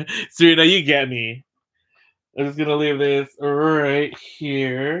 Serena, Serena, you get me. I'm just gonna leave this right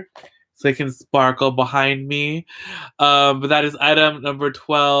here so it can sparkle behind me. But that is item number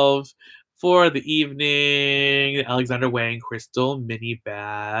 12 for the evening. The Alexander Wang Crystal Mini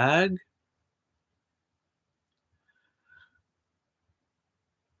Bag.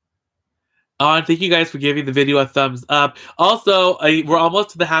 And thank you guys for giving the video a thumbs up. Also, we're almost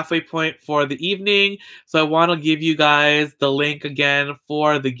to the halfway point for the evening, so I want to give you guys the link again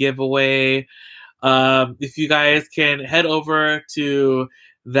for the giveaway. If you guys can head over to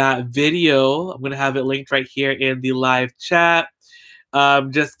that video, I'm going to have it linked right here in the live chat.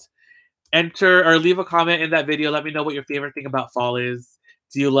 Just enter or leave a comment in that video. Let me know what your favorite thing about fall is.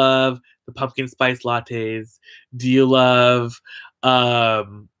 Do you love the pumpkin spice lattes? Do you love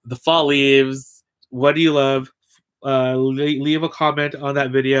the fall leaves? What do you love? Leave a comment on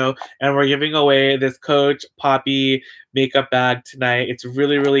that video, and we're giving away this Coach Poppy makeup bag tonight. It's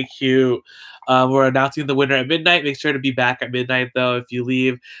really, really cute. We're announcing the winner at midnight. Make sure to be back at midnight, though, if you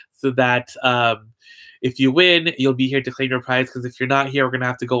leave, so that if you win, you'll be here to claim your prize, because if you're not here, we're going to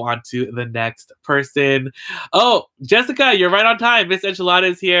have to go on to the next person. Oh, Jessica, you're right on time. Miss Enchilada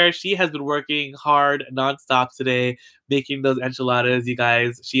is here. She has been working hard nonstop today, making those enchiladas, you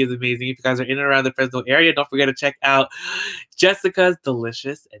guys. She is amazing. If you guys are in and around the Fresno area, don't forget to check out Jessica's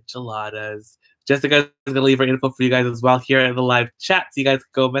delicious enchiladas. Jessica's going to leave her info for you guys as well here in the live chat, so you guys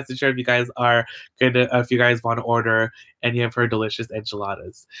can go message her if you guys are gonna, if you guys want to order any of her delicious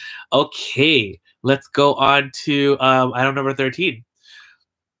enchiladas. Okay, let's go on to item number 13.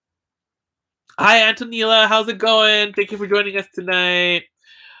 Hi, Antonella. How's it going? Thank you for joining us tonight.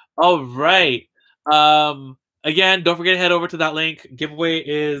 All right. Again, don't forget to head over to that link. Giveaway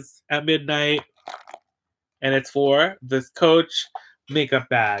is at midnight, and it's for this Coach makeup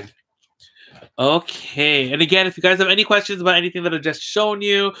bag. Okay, and again, if you guys have any questions about anything that I've just shown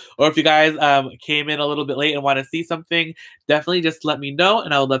you, or if you guys came in a little bit late and want to see something, definitely just let me know,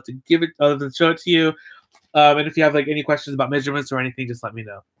 and I would love to give it, show it to you. And if you have like any questions about measurements or anything, just let me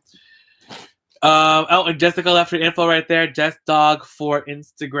know. Oh, and Jessica left her info right there. Jess Dog for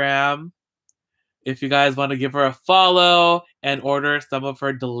Instagram. If you guys want to give her a follow and order some of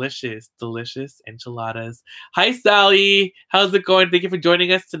her delicious, delicious enchiladas. Hi, Sally. How's it going? Thank you for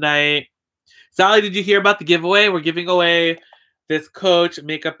joining us tonight. Sally, did you hear about the giveaway? We're giving away this Coach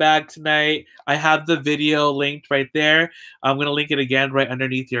makeup bag tonight. I have the video linked right there. I'm going to link it again right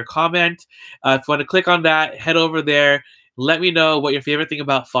underneath your comment. If you want to click on that, head over there. Let me know what your favorite thing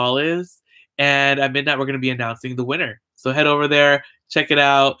about fall is. And at midnight, we're going to be announcing the winner. So head over there, check it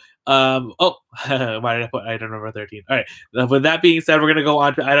out. Oh, why did I put item number 13? All right. With that being said, we're going to go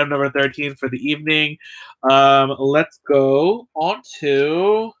on to item number 13 for the evening. Let's go on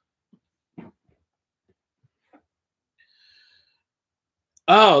to...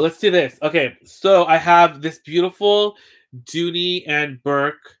 Oh, let's do this. Okay, so I have this beautiful DOONEY and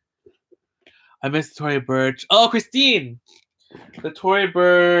BURKE. I missed Tory Burch. Oh, Christine! The Tory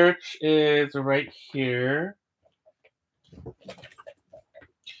Burch is right here.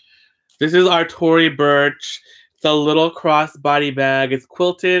 This is our Tory Burch. It's a little crossbody bag. It's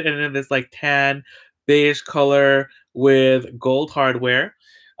quilted and in this like tan beige color with gold hardware.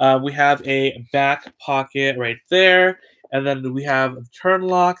 We have a back pocket right there. And then we have a turn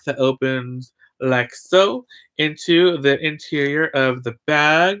lock that opens like so into the interior of the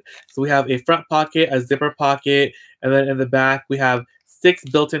bag. So we have a front pocket, a zipper pocket, and then in the back we have 6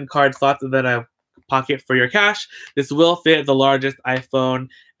 built-in card slots and then a pocket for your cash. This will fit the largest iPhone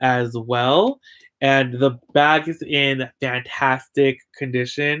as well. And the bag is in fantastic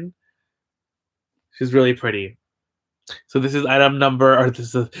condition. She's really pretty. So this is item number, or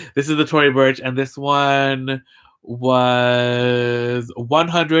this is the Tory Burch, and this one was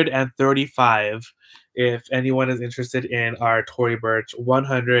 $135. If anyone is interested in our Tory Burch,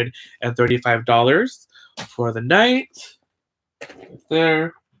 $135 for the night. Right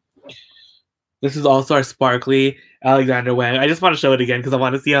there. This is also our sparkly Alexander Wang. I just want to show it again because I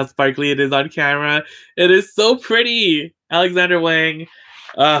want to see how sparkly it is on camera. It is so pretty. Alexander Wang.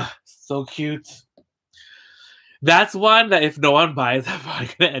 So cute. That's one that if no one buys, I'm probably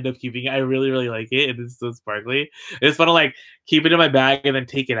going to end up keeping it. I really, really like it. It is so sparkly. I just want to like keep it in my bag and then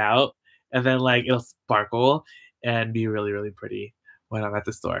take it out. And then like it'll sparkle and be really, really pretty when I'm at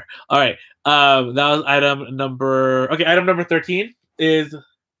the store. All right. That was item number... Okay, item number 13 is...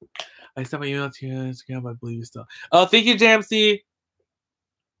 I sent my email to you on Instagram. I believe you still... Oh, thank you, JMC.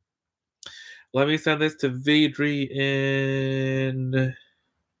 Let me send this to VERNIS.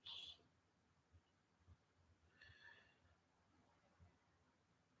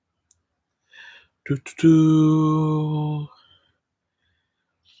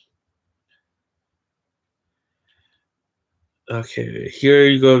 Okay, here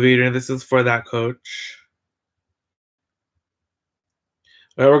you go, VERNIS. This is for that coach.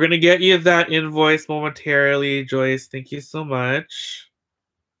 All right, we're gonna get you that invoice momentarily, Joyce. Thank you so much.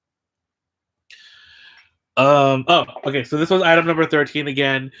 Oh, okay. So this was item number 13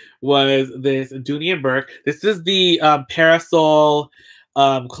 again, was this DOONEY and BURCHE. This is the Parasole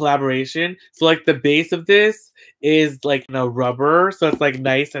collaboration. So like the base of this is like rubber, so it's like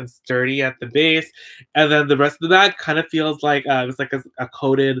nice and sturdy at the base, and then the rest of the bag kind of feels like it's like a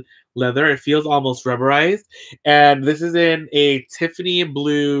coated leather. It feels almost rubberized, and this is in a Tiffany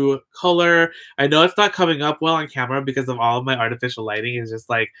blue color. I know it's not coming up well on camera because of all of my artificial lighting is just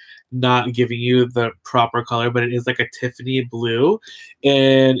like not giving you the proper color, but it is like a Tiffany blue,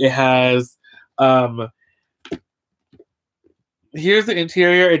 and it has here's the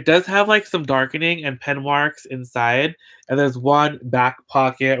interior. It does have like some darkening and pen marks inside, and there's one back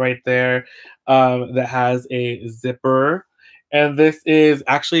pocket right there that has a zipper, and this is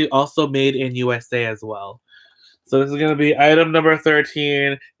actually also made in USA as well. So this is going to be item number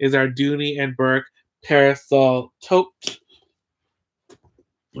 13 is our DOONEY and BURCHE Parasole Tote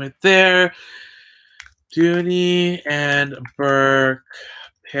right there. DOONEY and BURCHE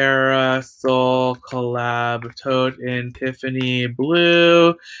Parasole collab tote in Tiffany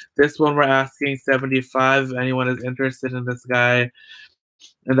blue. This one we're asking $75 if anyone is interested in this guy.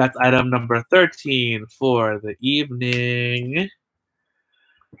 And that's item number 13 for the evening.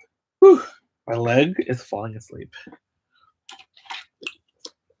 Whew. My leg is falling asleep.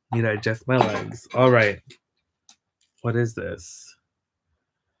 Need to adjust my legs. All right. What is this?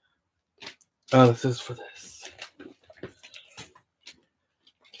 Oh, this is for this.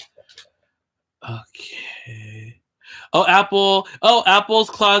 Okay. Oh, Apple. Oh,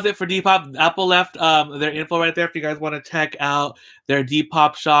 Apple's closet for Depop. Apple left their info right there if you guys want to check out their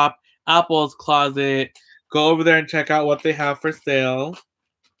Depop shop. Apple's closet. Go over there and check out what they have for sale.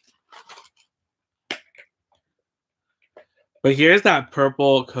 But here's that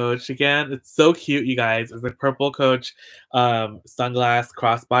purple Coach again. It's so cute, you guys. It's a purple Coach sunglass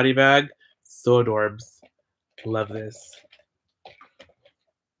crossbody bag. So adorbs. Love this.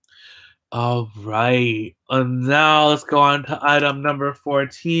 All right. And now let's go on to item number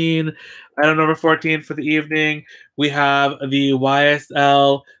 14. Item number 14 for the evening. We have the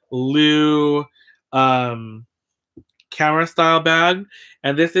YSL Loewe camera style bag.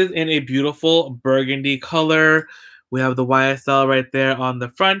 And this is in a beautiful burgundy color. We have the YSL right there on the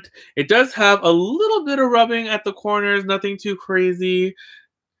front. It does have a little bit of rubbing at the corners. Nothing too crazy.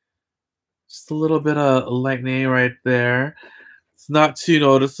 Just a little bit of lightning right there. It's not too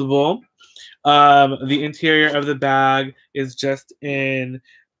noticeable. The interior of the bag is just in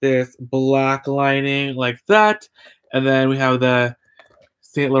this black lining like that. And then we have the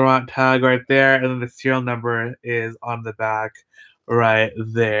Saint Laurent tag right there. And then the serial number is on the back right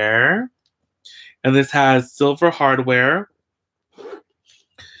there. And this has silver hardware.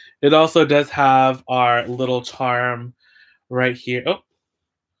 It also does have our little charm right here. Oh,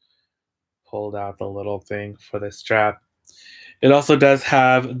 pulled out the little thing for the strap. It also does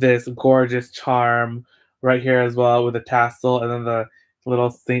have this gorgeous charm right here as well with a tassel and then the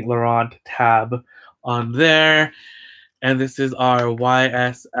little Saint Laurent tab on there. And this is our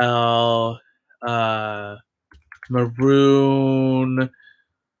YSL maroon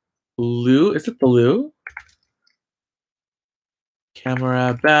Loewe. Is it the Loewe?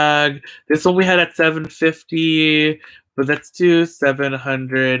 Camera bag. This one we had at $750, but let's do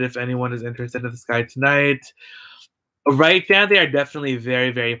 $700 if anyone is interested in this guy tonight. Right now, they are definitely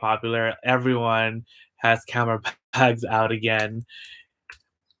very, very popular. Everyone has camera bags out again.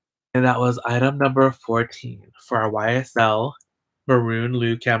 And that was item number 14 for our YSL maroon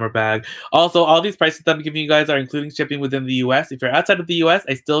Loewe camera bag. Also, all these prices that I'm giving you guys are including shipping within the US. If you're outside of the US,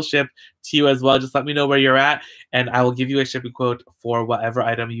 I still ship to you as well. Just let me know where you're at, and I will give you a shipping quote for whatever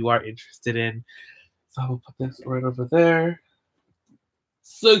item you are interested in. So we'll put this right over there.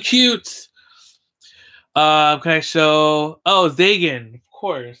 So cute. Can I show? Oh, Zagan, of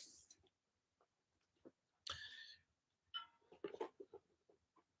course.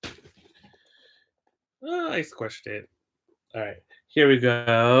 Oh, I squished it. All right, here we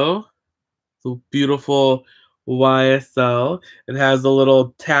go. So beautiful YSL. It has a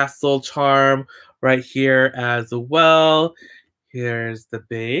little tassel charm right here as well. Here's the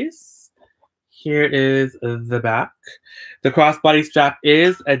base. Here is the back. The crossbody strap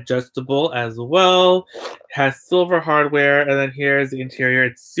is adjustable as well. It has silver hardware, and then here's the interior.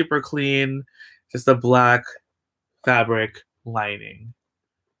 It's super clean, just a black fabric lining.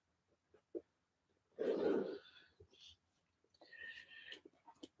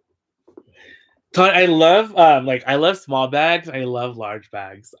 I love I love small bags. I love large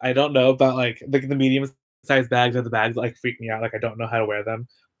bags. I don't know about like the medium sized bags or the bags that, like freak me out. Like I don't know how to wear them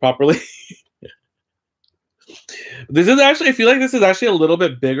properly. This is actually, I feel like this is actually a little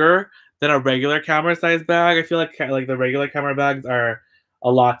bit bigger than a regular camera size bag. I feel like the regular camera bags are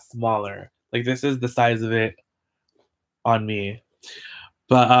a lot smaller. Like this is the size of it on me.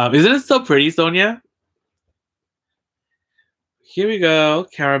 But isn't it so pretty, Sonia? Here we go,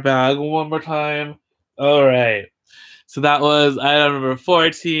 camera bag one more time. All right. So that was item number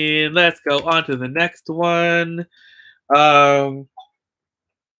 14. Let's go on to the next one.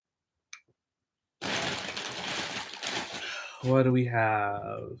 What do we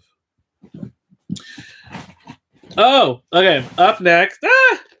have? Oh, okay. Up next.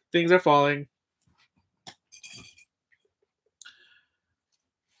 Things are falling.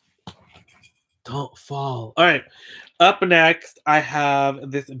 Don't fall. All right. Up next, I have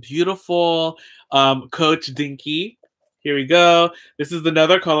this beautiful Coach Dinky. Here we go. This is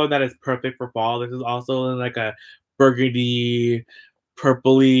another color that is perfect for fall. This is also in like a burgundy,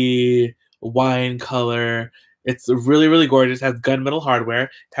 purpley wine color. It's really, really gorgeous. It has gunmetal hardware.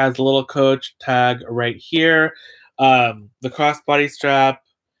 It has a little Coach tag right here. The crossbody strap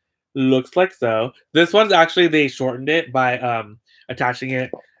looks like so. This one's actually, they shortened it by attaching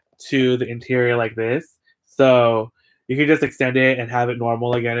it to the interior like this. So you can just extend it and have it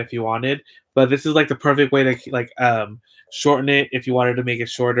normal again if you wanted. But this is like the perfect way to like shorten it if you wanted to make it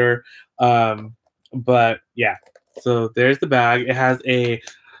shorter. But yeah, so there's the bag. It has a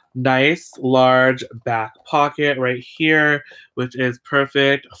nice large back pocket right here, which is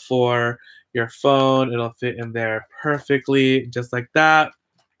perfect for your phone. It'll fit in there perfectly, just like that.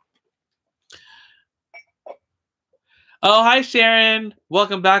 Oh, hi, Sharon.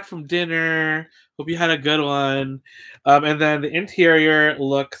 Welcome back from dinner. Hope you had a good one. And then the interior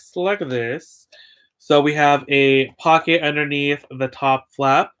looks like this. So we have a pocket underneath the top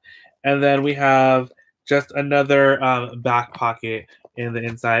flap, and then we have just another back pocket in the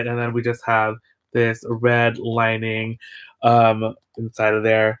inside, and then we just have this red lining inside of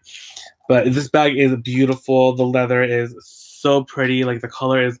there. But this bag is beautiful. The leather is so pretty. Like the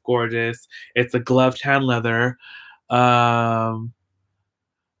color is gorgeous. It's a glove tan leather. Oh,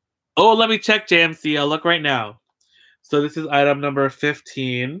 let me check JMC. I'll look right now. So this is item number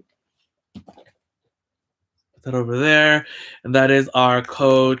 15. Put that over there. And that is our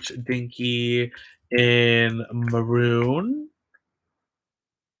Coach Dinky in maroon,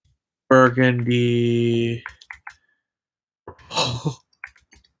 burgundy.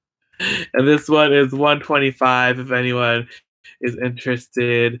 And this one is $125 if anyone is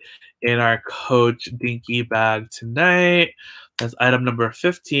interested in our Coach Dinky bag tonight. That's item number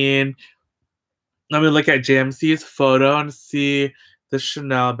 15. Let me look at JMC's photo and see the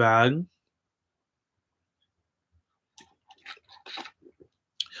Chanel bag.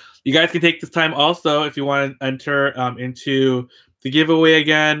 You guys can take this time also if you want to enter into the giveaway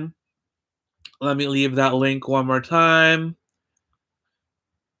again. Let me leave that link one more time.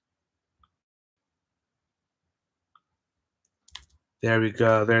 There we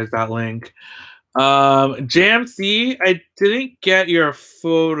go. There's that link. JMC, I didn't get your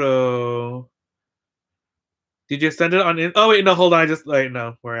photo. Did you send it on? Oh wait, no, hold on. I just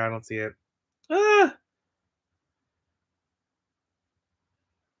no, where I don't see it.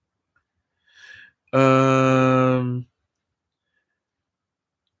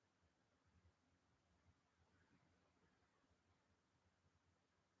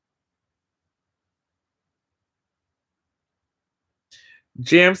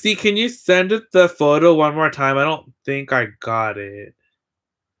 JMC, can you send it the photo one more time? I don't think I got it.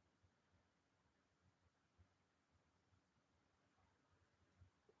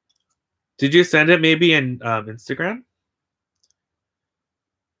 Did you send it maybe in Instagram?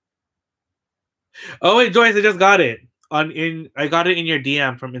 Oh wait, Joyce, I just got it I got it in your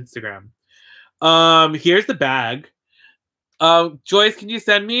DM from Instagram. Here's the bag. Joyce, can you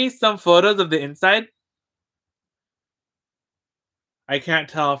send me some photos of the inside? I can't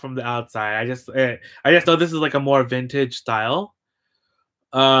tell from the outside. I just know this is like a more vintage style.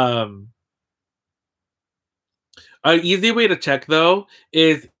 An easy way to check though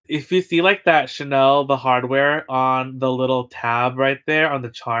is if you see like that Chanel the hardware on the little tab right there on the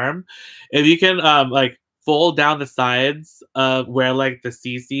charm, if you can like fold down the sides where like the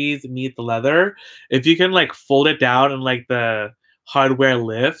CCs meet the leather, if you can like fold it down and like the hardware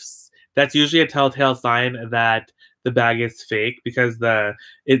lifts, that's usually a telltale sign that the bag is fake because the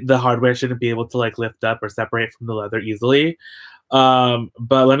hardware shouldn't be able to like lift up or separate from the leather easily. But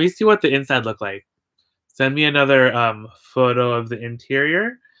let me see what the inside look like. Send me another photo of the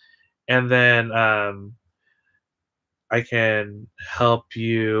interior, and then I can help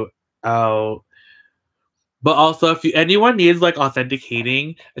you out. But also, if anyone needs like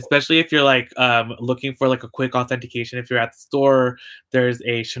authenticating, especially if you're like looking for like a quick authentication, if you're at the store, there's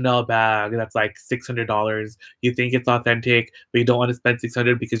a Chanel bag that's like $600. You think it's authentic, but you don't want to spend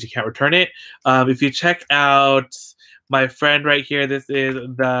 $600 because you can't return it. If you check out my friend right here, this is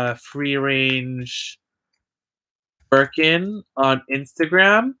the Free Range Birkin on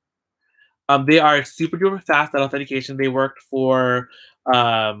Instagram. They are super duper fast at authentication. They worked for,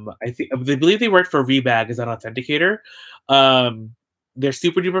 I believe they worked for Rebag as an authenticator. They're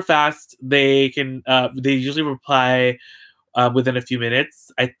super duper fast. They can, they usually reply within a few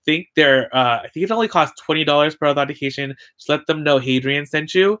minutes. I think it only costs $20 per authentication. Just let them know Hadrian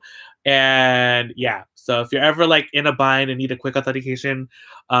sent you. And yeah, so if you're ever like in a bind and need a quick authentication,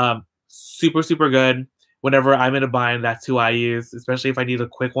 super, super good. Whenever I'm in a bind, that's who I use, especially if I need a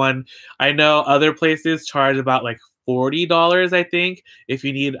quick one. I know other places charge about like $40, I think, if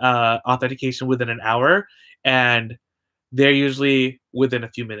you need authentication within an hour. And they're usually within a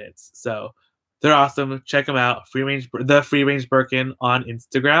few minutes. So they're awesome. Check them out. The Free Range Birkin on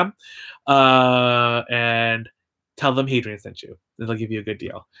Instagram. And tell them Hadrian sent you. They'll give you a good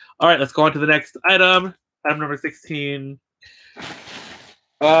deal. All right, let's go on to the next item. Item number 16.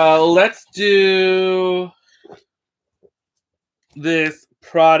 Let's do this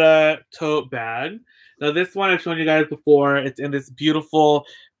Prada tote bag. Now, this one I've shown you guys before. It's in this beautiful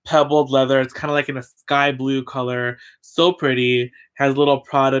pebbled leather. It's kind of like in a sky blue color. So pretty. Has a little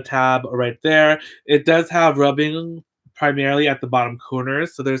Prada tab right there. It does have rubbing primarily at the bottom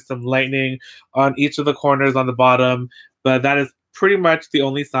corners. So there's some lightning on each of the corners on the bottom. But that is pretty much the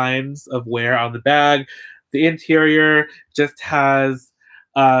only signs of wear on the bag. The interior just has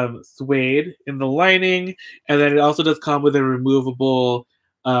suede in the lining, and then it also does come with a removable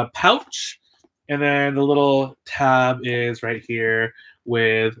pouch, and then the little tab is right here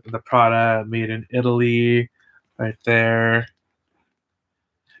with the Prada made in Italy right there,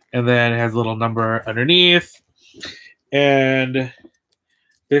 and then it has a little number underneath. And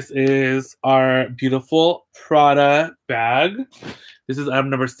this is our beautiful Prada bag. This is item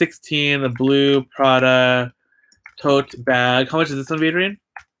number 16, the blue Prada tote bag. How much is this one, Adrian?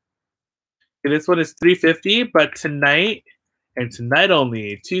 Okay, this one is $350, but tonight and tonight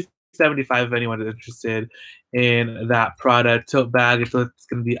only $275 if anyone is interested in that Prada tote bag. So it's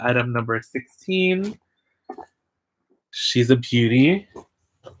going to be item number 16. She's a beauty.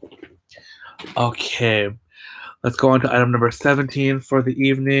 Okay, let's go on to item number 17 for the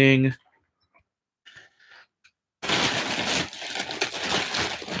evening.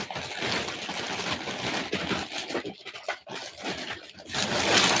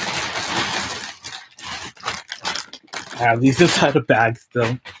 I have these inside a bag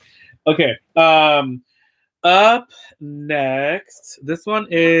still. Okay. Up next, this one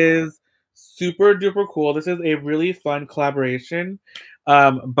is super duper cool. This is a really fun collaboration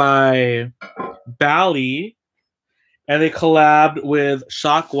by BALLY, and they collabed with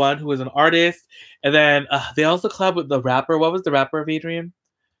SHOK, who is an artist, and then they also collabed with the rapper. What was the rapper of Adrian?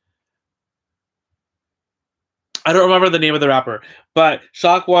 I don't remember the name of the rapper, but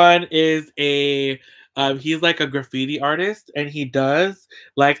SHOK is a he's like a graffiti artist, and he does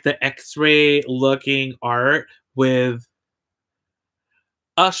like the X-ray looking art with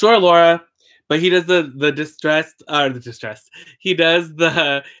sure, Laura, but he does the distressed he does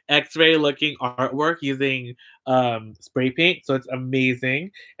the X-ray looking artwork using spray paint, so it's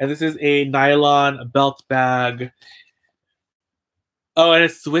amazing. And this is a nylon belt bag. Oh, and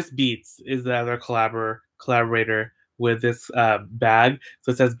it's Swiss Beats is the other collaborator with this bag.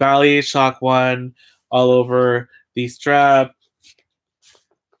 So it says BALLY SHOK all over the strap.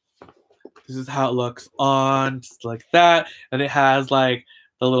 This is how it looks on, just like that. And it has like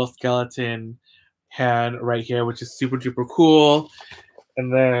the little skeleton hand right here, which is super duper cool.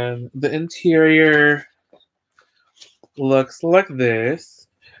 And then the interior looks like this.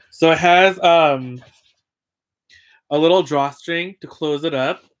 So it has a little drawstring to close it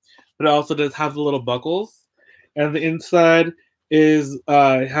up, but it also does have the little buckles. And the inside is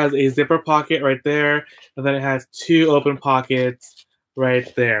it has a zipper pocket right there, and then it has two open pockets right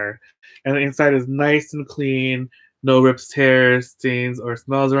there. And the inside is nice and clean, no rips, tears, stains, or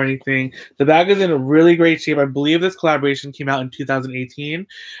smells or anything. The bag is in a really great shape. I believe this collaboration came out in 2018.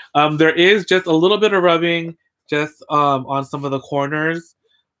 There is just a little bit of rubbing just on some of the corners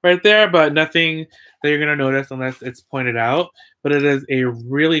right there, but nothing that you're gonna notice unless it's pointed out. But it is a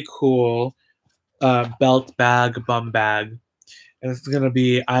really cool belt bag, bum bag. And this is gonna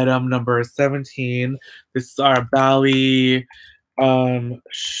be item number 17. This is our Bally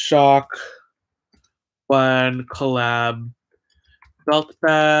SHOK one collab belt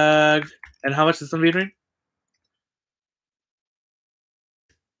bag. And how much is this one, Adrian?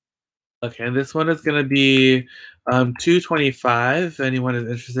 Okay, and this one is gonna be $225. If anyone is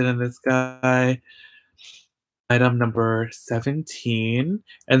interested in this guy. Item number 17.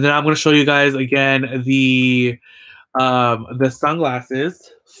 And then I'm going to show you guys again the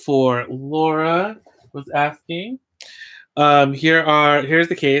sunglasses for Laura was asking. Here's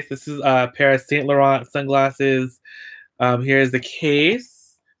the case. This is a pair of Saint Laurent sunglasses. Here's the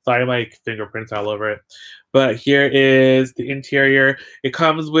case. Sorry, my fingerprints all over it. But here is the interior. It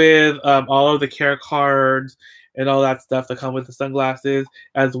comes with all of the care cards and all that stuff that come with the sunglasses,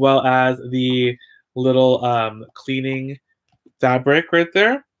 as well as the little cleaning fabric right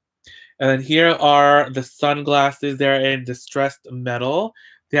there. And then here are the sunglasses. They're in distressed metal.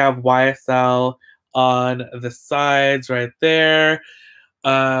 They have YSL on the sides right there.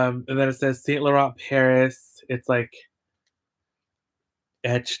 And then it says Saint Laurent Paris. It's like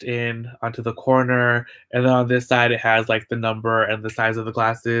etched in onto the corner. And then on this side, it has like the number and the size of the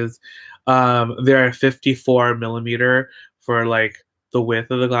glasses. They're 54 millimeter for like the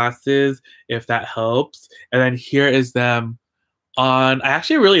width of the glasses, if that helps. And then here is them on. I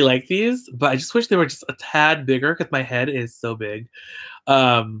actually really like these, but I just wish they were just a tad bigger because my head is so big.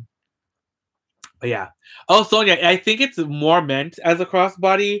 But yeah. Oh, Sonia, I think it's more meant as a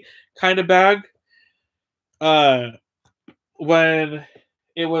crossbody kind of bag. When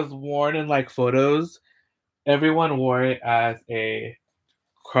it was worn in like photos, everyone wore it as a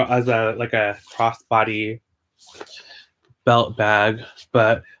crossbody belt bag,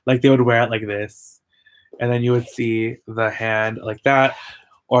 but like they would wear it like this, and then you would see the hand like that,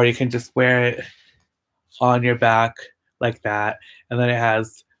 or you can just wear it on your back like that, and then it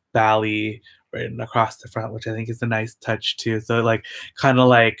has Bally written across the front, which I think is a nice touch too. So like kind of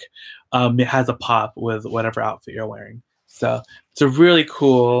like it has a pop with whatever outfit you're wearing. So it's a really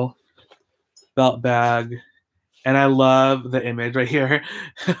cool belt bag. And I love the image right here.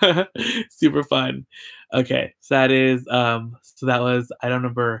 Super fun. Okay, so that is so that was item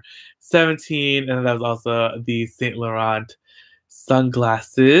number 17, and that was also the Saint Laurent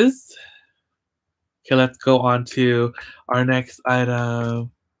sunglasses. Okay, let's go on to our next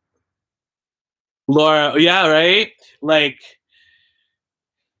item. Laura, yeah, right? Like,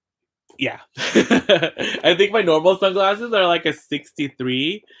 yeah. I think my normal sunglasses are like a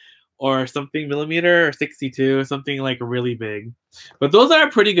 63 or something millimeter, or 62, something like really big. But those are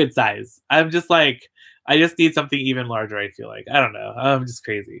a pretty good size. I'm just like, I just need something even larger, I feel like. I don't know. I'm just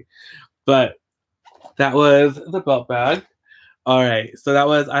crazy. But that was the belt bag. All right. So that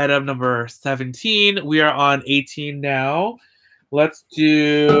was item number 17. We are on 18 now. Let's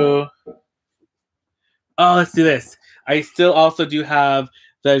do... Oh, let's do this. I still also do have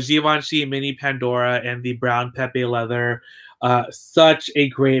the Givenchy mini Pandora and the brown Pepe leather. Such a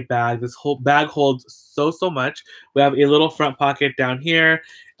great bag. This whole bag holds so much. We have a little front pocket down here,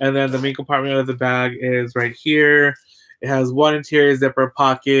 and then the main compartment of the bag is right here. It has one interior zipper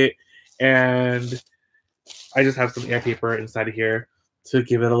pocket, and I just have some air paper inside of here to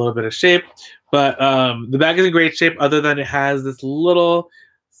give it a little bit of shape. But the bag is in great shape, other than it has this little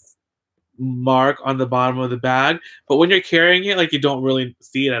mark on the bottom of the bag. But when you're carrying it, like, you don't really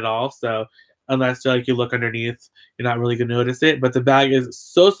see it at all. So unless like you look underneath, you're not really gonna notice it. But the bag is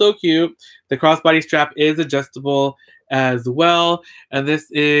so cute. The crossbody strap is adjustable as well. And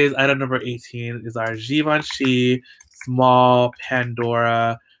this is item number 18, is our Givenchy small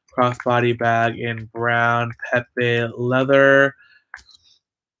Pandora crossbody bag in brown Pepe leather.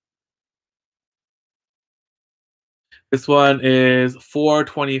 This one is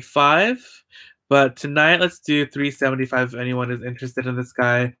 $425, but tonight let's do $375 if anyone is interested in this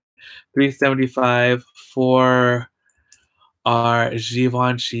guy. $375 for our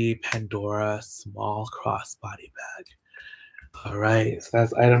Givenchy Pandora small crossbody bag. All right, so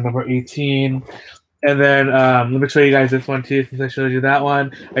that's item number 18. And then let me show you guys this one too, since I showed you that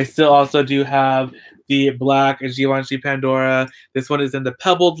one. I still also do have the black Givenchy Pandora. This one is in the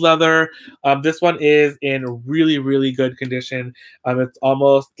pebbled leather. This one is in really, really good condition. It's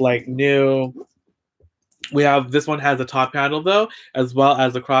almost like new. We have this one has a top handle though, as well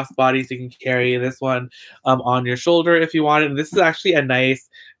as a crossbody, so you can carry this one on your shoulder if you want it. And this is actually a nice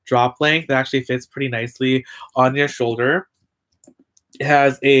drop length that actually fits pretty nicely on your shoulder. It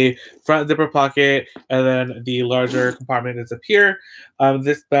has a front zipper pocket, and then the larger compartment is up here.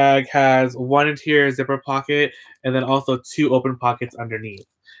 This bag has one interior zipper pocket, and then also two open pockets underneath.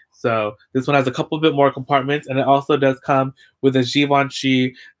 So this one has a couple bit more compartments, and it also does come with a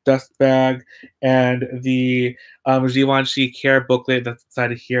Givenchy dust bag and the Givenchy care booklet that's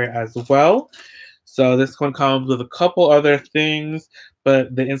inside of here as well. So this one comes with a couple other things,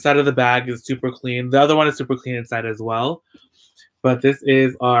 but the inside of the bag is super clean. The other one is super clean inside as well. But this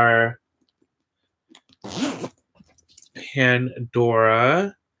is our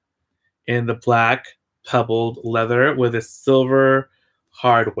Pandora in the black pebbled leather with a silver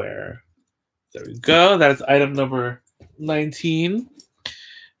hardware. There we go. That is item number 19.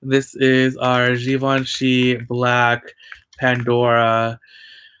 This is our Givenchy black Pandora.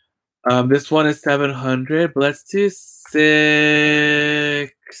 This one is $700, but let's do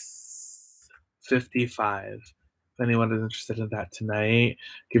 $655. If anyone is interested in that tonight,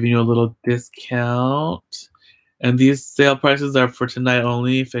 giving you a little discount. And these sale prices are for tonight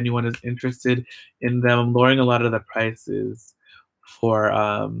only. If anyone is interested in them, I'm lowering a lot of the prices for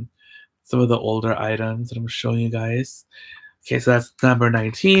some of the older items that I'm showing you guys. Okay, so that's number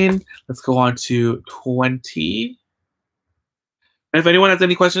 19. Let's go on to 20. And if anyone has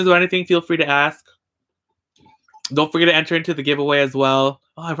any questions or anything, feel free to ask. Don't forget to enter into the giveaway as well.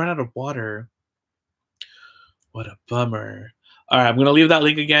 Oh, I ran out of water. What a bummer. All right, I'm going to leave that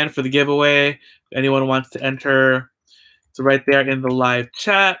link again for the giveaway. If anyone wants to enter, it's right there in the live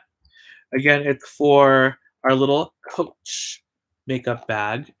chat. Again, it's for our little Coach makeup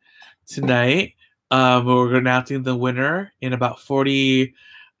bag tonight. We're announcing the winner in about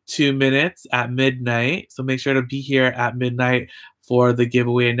 42 minutes at midnight. So make sure to be here at midnight for the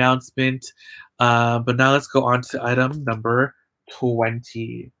giveaway announcement. But now let's go on to item number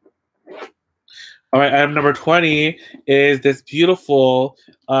 20. All right, item number 20 is this beautiful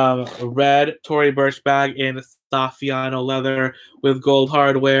red Tory Burch bag in Saffiano leather with gold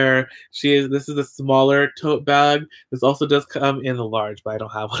hardware. This is a smaller tote bag. This also does come in the large, but I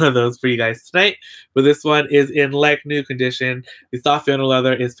don't have one of those for you guys tonight. But this one is in like new condition. The Saffiano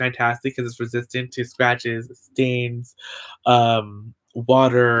leather is fantastic because it's resistant to scratches, stains,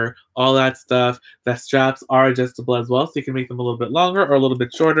 water, all that stuff. The straps are adjustable as well, so you can make them a little bit longer or a little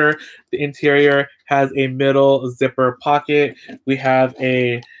bit shorter. The interior has a middle zipper pocket. We have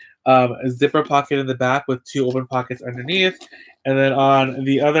a zipper pocket in the back with two open pockets underneath. And then on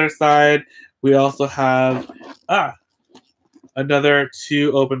the other side, we also have another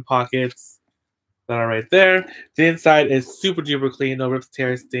two open pockets that are right there. The inside is super duper clean, no rips,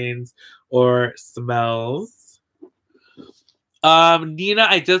 tears, stains, or smells. Nina,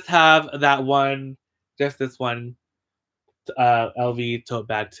 I just have that one, just this one LV tote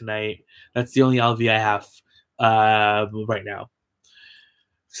bag tonight. That's the only LV I have right now.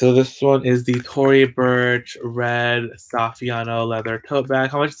 So this one is the Tory Burch red Saffiano leather tote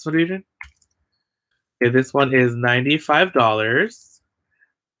bag. How much is this one, Adrian? Okay, this one is $95.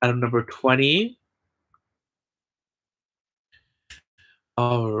 Item number 20.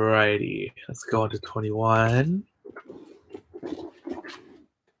 Alrighty, let's go on to 21.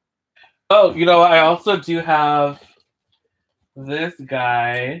 Oh, you know what? I also do have this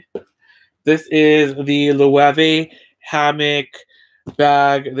guy. This is the Loewe hammock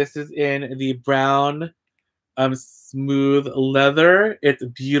bag. This is in the brown smooth leather. It's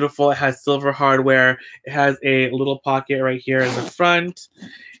beautiful. It has silver hardware. It has a little pocket right here in the front.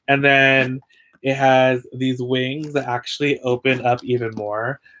 And then it has these wings that actually open up even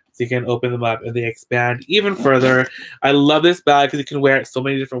more. So you can open them up and they expand even further. I love this bag because you can wear it so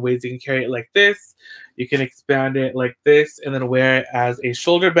many different ways. You can carry it like this. You can expand it like this and then wear it as a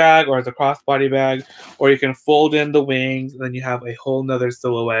shoulder bag or as a crossbody bag. Or you can fold in the wings and then you have a whole nother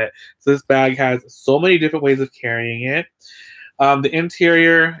silhouette. So this bag has so many different ways of carrying it. The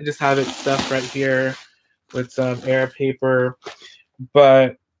interior, I just have it stuffed right here with some air paper.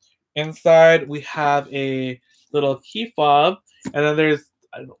 But inside we have a little key fob. And then there's,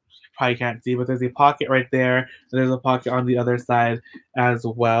 I don't know, you probably can't see, but there's a pocket right there. And there's a pocket on the other side as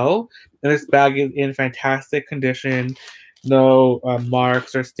well. And this bag is in fantastic condition. No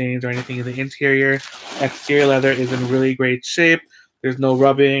marks or stains or anything in the interior. Exterior leather is in really great shape. There's no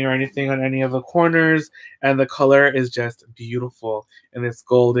rubbing or anything on any of the corners, and the color is just beautiful in this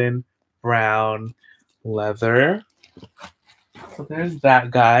golden brown leather. So there's that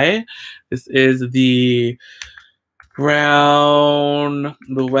guy. This is the brown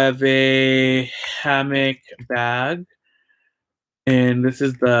Loewe hammock bag. And this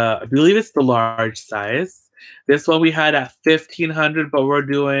is I believe it's the large size. This one we had at $1,500, but we're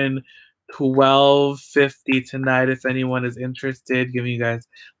doing $1,250 tonight if anyone is interested. Giving you guys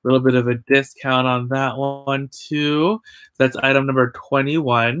a little bit of a discount on that one too. That's item number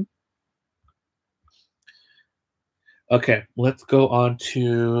 21. Okay, let's go on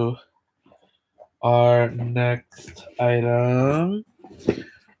to our next item,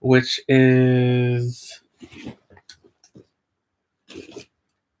 which is...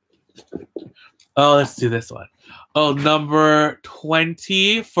 Oh, let's do this one. Oh, number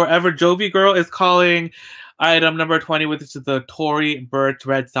 20. Forever Jovi Girl is calling item number 20, which is the TORY BURCH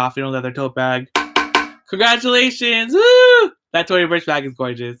Red Soft Leather Tote Bag. Congratulations! Woo! That TORY BURCH bag is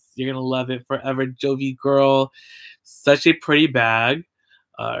gorgeous. You're going to love it. Forever Jovi Girl. Such a pretty bag.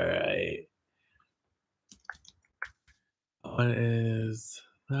 All right. What is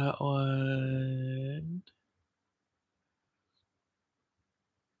that one?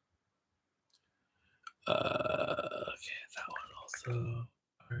 Okay, that one also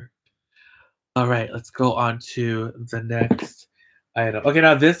worked. All right, let's go on to the next item. Okay,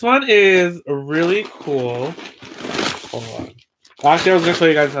 now this one is really cool. Hold on. Actually, I was gonna show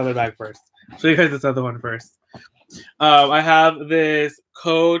you guys another bag first. Show you guys this other one first. I have this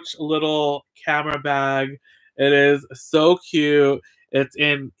Coach little camera bag. It is so cute. It's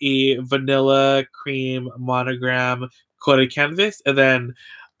in a vanilla cream monogram coated canvas, and then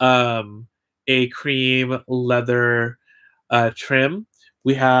a cream leather trim.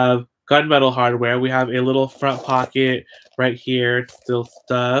 We have gunmetal hardware. We have a little front pocket right here. It's still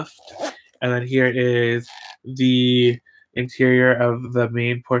stuffed. And then here is the interior of the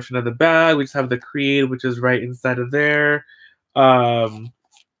main portion of the bag. We just have the creed, which is right inside of there. And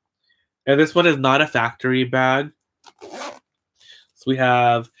this one is not a factory bag. So we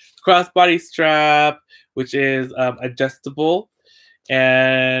have crossbody strap, which is adjustable.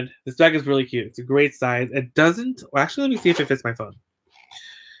 And this bag is really cute. It's a great size. It doesn't... Actually, let me see if it fits my phone.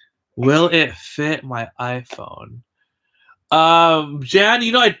 Will it fit my iPhone? Jan,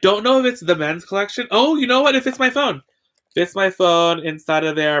 you know, I don't know if it's the men's collection. Oh, you know what? It fits my phone. Fits my phone inside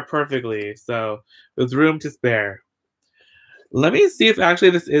of there perfectly. So there's room to spare. Let me see if actually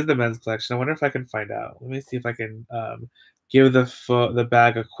this is the men's collection. I wonder if I can find out. Let me see if I can give the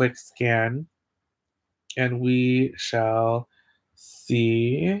bag a quick scan. And we shall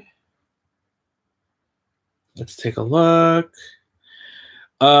see. Let's take a look.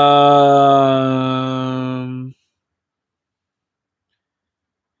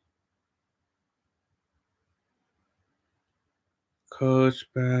 Coach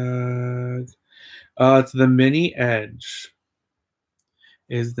bag. It's the Mini Edge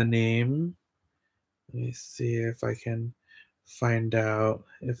is the name. Let me see if I can find out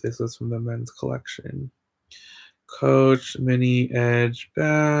if this was from the men's collection. Coach Mini Edge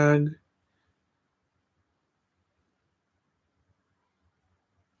bag.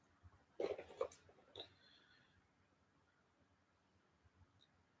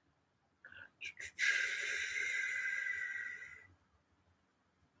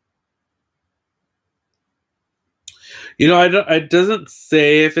 You know, it doesn't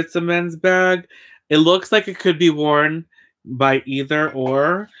say if it's a men's bag. It looks like it could be worn by either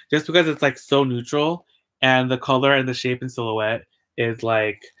or, just because it's like so neutral and the color and the shape and silhouette is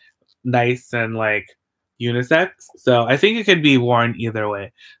like nice and like unisex. So I think it could be worn either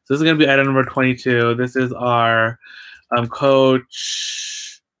way. So this is gonna be item number 22. This is our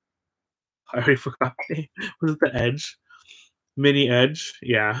Coach. I already forgot the name. What is the Edge? Mini Edge,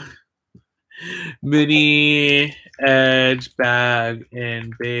 yeah. Mini Edge bag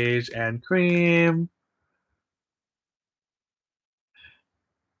in beige and cream.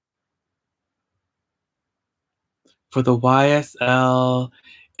 For the YSL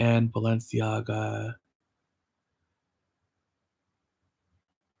and Balenciaga.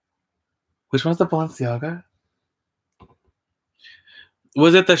 Which one's the Balenciaga?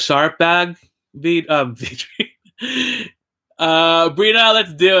 Was it the Sharp bag? Brina,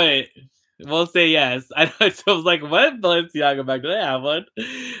 let's do it. We'll say yes. I was like, what Balenciaga bag? Do I have one?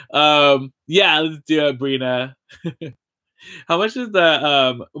 Yeah, let's do it, Brina. How much is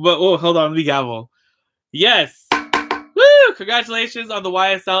the oh, hold on, let me gavel. Yes. Woo! Congratulations on the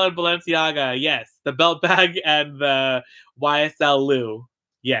YSL and Balenciaga. Yes, the belt bag and the YSL Loewe.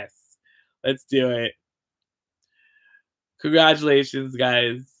 Yes, let's do it. Congratulations,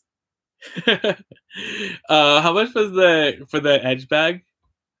 guys. How much was for the edge bag,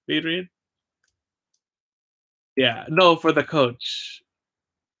 Adrian? Yeah, no, for the Coach.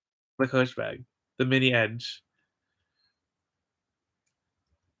 The Coach bag. The mini edge.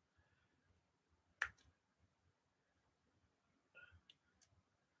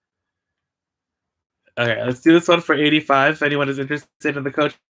 Okay, let's do this one for 85. If anyone is interested in the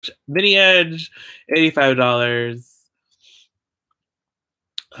Coach mini edge, $85.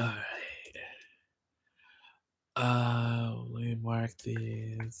 All right. Let me mark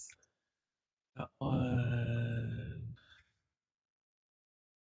these. That one.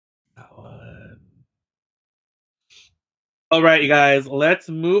 That one. All right, you guys, let's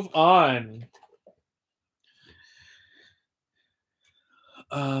move on.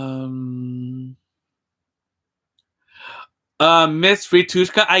 Miss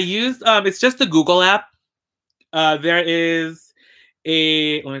Fritushka, I used it's just the Google app. There is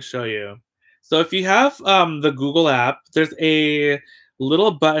let me show you. So if you have the Google app, there's a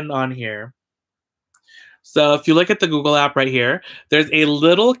little button on here. So if you look at the Google app right here, there's a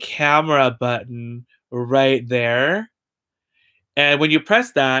little camera button right there. And when you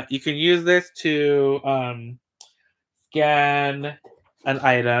press that, you can use this to scan an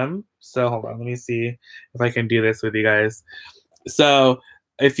item. So hold on, let me see if I can do this with you guys. So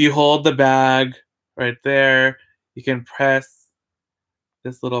if you hold the bag right there, you can press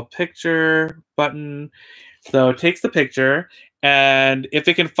this little picture button. So it takes the picture, and if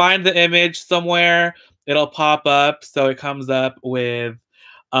it can find the image somewhere, it'll pop up. So it comes up with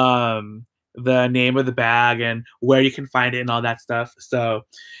the name of the bag and where you can find it and all that stuff. So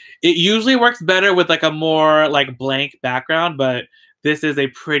it usually works better with like a more like blank background, but this is a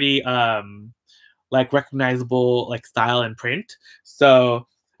pretty like recognizable like style and print. So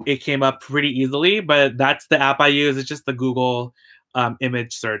it came up pretty easily, but that's the app I use. It's just the Google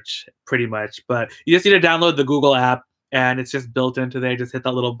image search pretty much. But you just need to download the Google app and it's just built into there. Just hit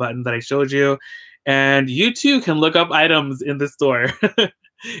that little button that I showed you. And you too can look up items in the store.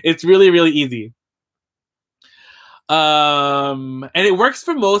 It's really, really easy. And it works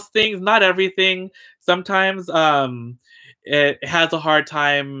for most things, not everything. Sometimes it has a hard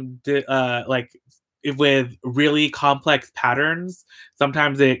time like with really complex patterns.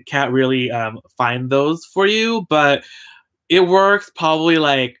 Sometimes it can't really find those for you, but it works probably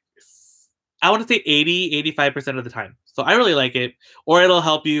like, I want to say 80-85% of the time. So I really like it, or it'll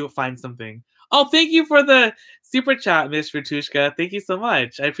help you find something. Oh, thank you for the super chat, Miss Ritushka. Thank you so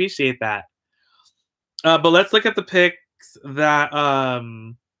much. I appreciate that. But let's look at the pics that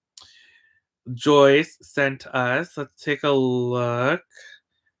Joyce sent us. Let's take a look.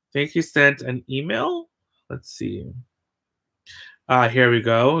 I think you sent an email. Let's see. Here we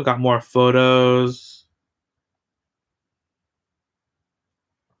go. We got more photos.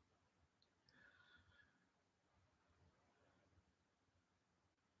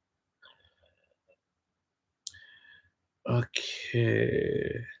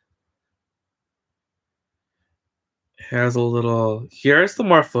 Okay. Here's a little. Here are some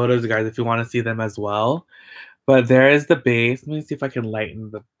more photos, guys, if you want to see them as well. But there is the base. Let me see if I can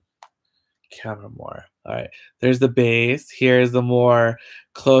lighten the camera more. All right. There's the base. Here's the more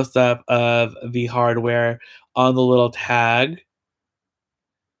close up of the hardware on the little tag.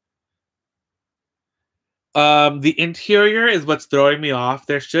 The interior is what's throwing me off.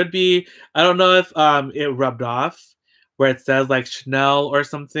 There should be, I don't know if it rubbed off where it says like Chanel or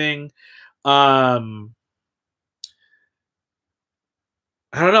something. I don't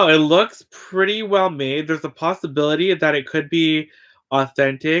know. It looks pretty well made. There's a possibility that it could be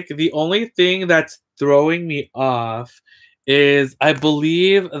authentic. The only thing that's throwing me off is I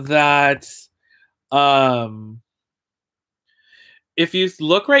believe that if you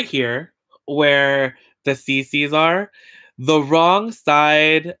look right here where the CCs are, the wrong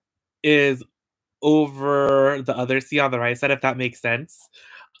side is over the other C on the right side, if that makes sense.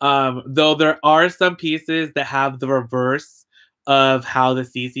 Though there are some pieces that have the reverse of how the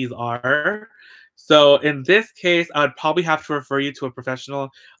CCs are. So in this case, I would probably have to refer you to a professional.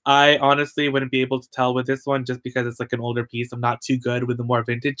 I honestly wouldn't be able to tell with this one just because it's like an older piece. I'm not too good with the more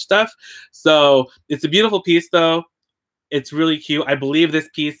vintage stuff. So it's a beautiful piece though. It's really cute. I believe this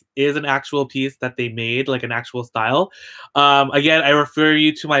piece is an actual piece that they made, like an actual style. Again, I refer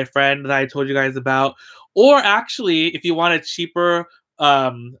you to my friend that I told you guys about. Or actually, if you want a cheaper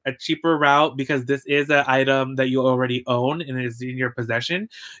a cheaper route, because this is an item that you already own and is in your possession,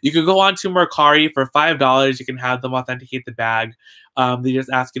 you could go on to Mercari for $5. You can have them authenticate the bag. They just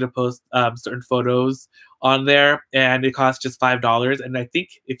ask you to post certain photos on there, and it costs just $5. And I think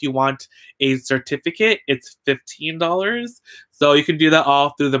if you want a certificate, it's $15. So you can do that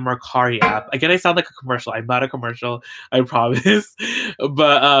all through the Mercari app. Again, I sound like a commercial. I'm not a commercial, I promise.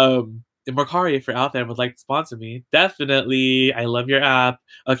 But Mercari, if you're out there and would like to sponsor me, definitely. I love your app.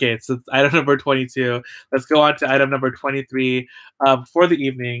 Okay, so it's item number 22. Let's go on to item number 23 for the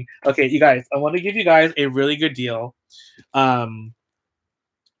evening. Okay, you guys, I want to give you guys a really good deal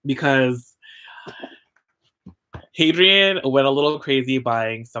because Hadrian went a little crazy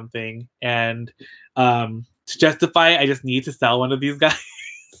buying something, and to justify it, I just need to sell one of these guys.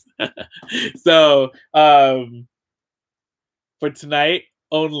 So for tonight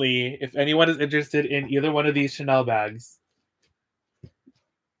only, if anyone is interested in either one of these Chanel bags,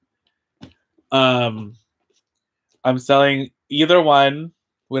 I'm selling either one,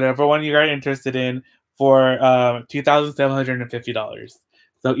 whatever one you are interested in, for $2,750.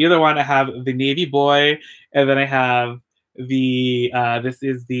 So either one, I have the Navy Boy, and then I have the this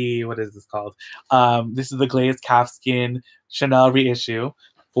is the, what is this called? This is the glazed calfskin Chanel reissue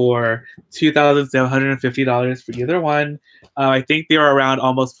for $2,750 for either one. I think they were around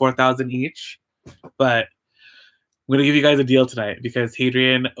almost $4,000 each, but I'm gonna give you guys a deal tonight because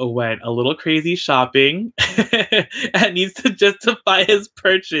Hadrian went a little crazy shopping and needs to justify his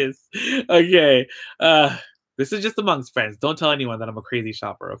purchase. Okay, this is just amongst friends. Don't tell anyone that I'm a crazy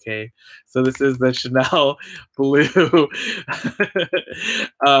shopper, okay? So this is the Chanel Blue,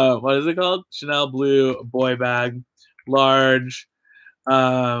 what is it called? Chanel Blue boy bag, large.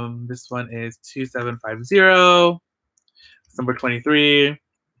 This one is 2750. Number 23.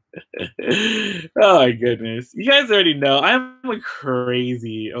 Oh my goodness. You guys already know I'm like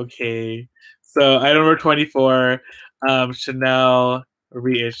crazy, okay? So item number 24, Chanel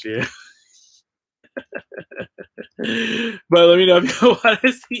reissue. But let me know if you want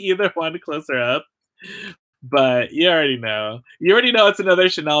to see either one closer up. But you already know. You already know it's another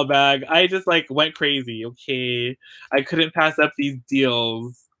Chanel bag. I just like went crazy, okay? I couldn't pass up these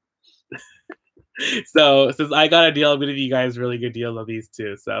deals. So since I got a deal, I'm gonna give you guys really good deals on these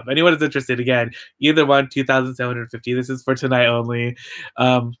two. So if anyone is interested, again, either one, $2,750. This is for tonight only.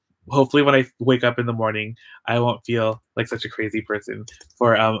 Hopefully when I wake up in the morning, I won't feel like such a crazy person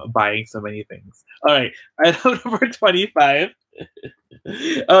for buying so many things. All right, item number 25.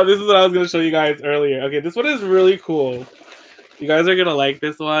 This is what I was gonna show you guys earlier. Okay, this one is really cool. You guys are gonna like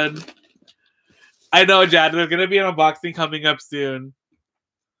this one. I know, Jad, there's gonna be an unboxing coming up soon.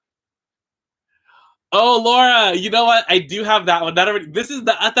 Oh, Laura, you know what? I do have that one. That's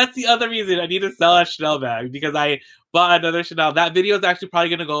the other reason I need to sell a Chanel bag, because I bought another Chanel. That video is actually probably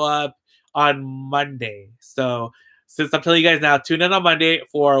gonna go up on Monday. So since I'm telling you guys now, tune in on Monday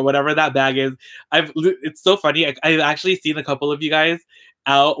for whatever that bag is. It's so funny. I've actually seen a couple of you guys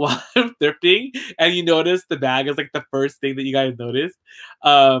out while I'm thrifting, and you notice the bag is like the first thing that you guys noticed.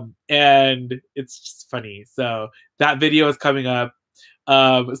 And it's just funny. So that video is coming up.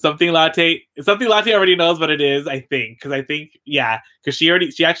 Something latte already knows what it is, I think, because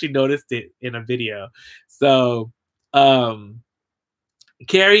she actually noticed it in a video. So Carrie,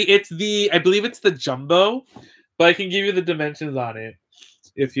 I believe it's the jumbo, but I can give you the dimensions on it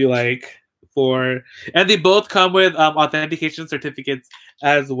if you like. And they both come with authentication certificates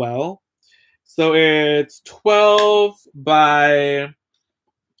as well. So it's 12 by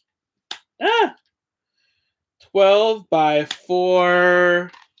 12 by 4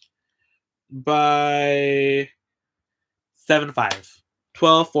 by 7.5.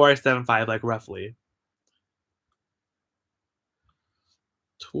 12, 4, 7.5, like roughly.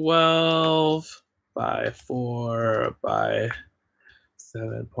 12 by 4 by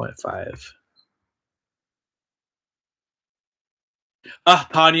 7.5.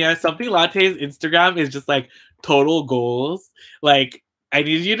 Tanya, Something Latte's Instagram is just like total goals. Like, I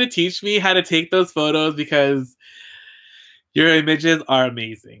need you to teach me how to take those photos because your images are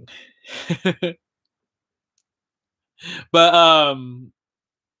amazing. But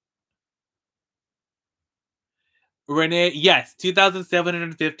Renee, yes,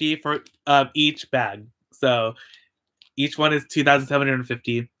 2,750 for each bag. So each one is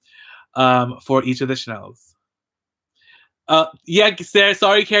 2,750 for each of the Chanels. Yeah, Sarah,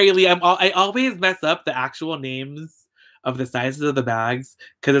 sorry, Carrie Lee. I always mess up the actual names of the sizes of the bags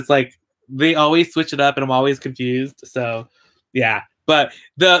because it's like they always switch it up and I'm always confused. So yeah, but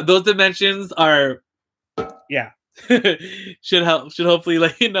those dimensions are, yeah, should hopefully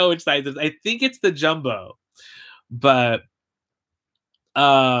let you know which sizes. I think it's the jumbo, but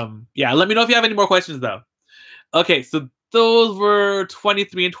Yeah, let me know if you have any more questions though. Okay, so those were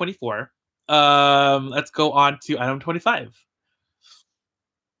 23 and 24. Let's go on to item 25.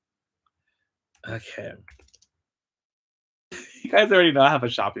 Okay. You guys already know I have a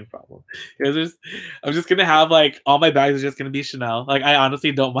shopping problem. I'm just gonna have like all my bags are just gonna be Chanel. Like I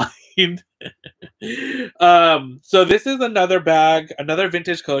honestly don't mind. So this is another bag, another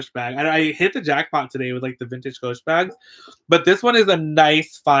vintage Coach bag. I hit the jackpot today with like the vintage Coach bags, but this one is a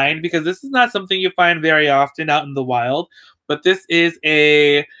nice find because this is not something you find very often out in the wild. But this is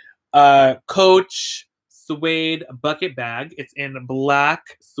a Coach suede bucket bag. It's in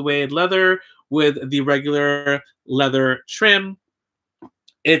black suede leather with the regular leather trim.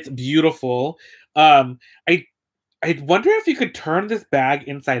 It's beautiful. I wonder if you could turn this bag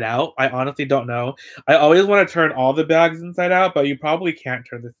inside out. I honestly don't know. I always want to turn all the bags inside out, but you probably can't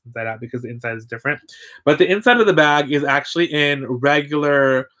turn this inside out because the inside is different. But the inside of the bag is actually in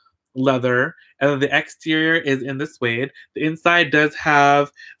regular leather, and then the exterior is in the suede. The inside does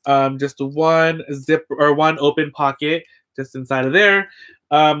have just one zip or one open pocket just inside of there.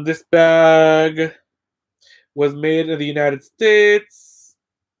 This bag was made in the United States,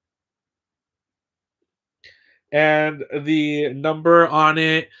 and the number on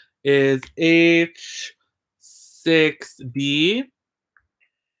it is H6B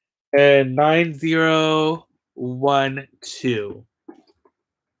and 9012.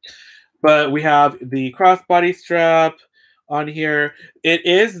 But we have the crossbody strap on here. It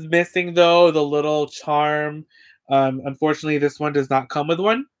is missing though the little charm. Unfortunately, this one does not come with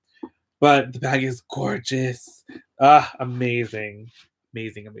one. But the bag is gorgeous. Amazing.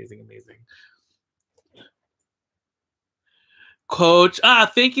 Amazing, amazing, amazing. Coach.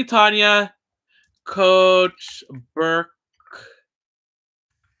 Thank you, Tanya. Coach BURKE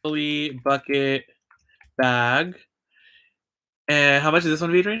bucket bag. And how much is this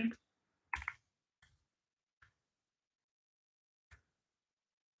one, Adrian?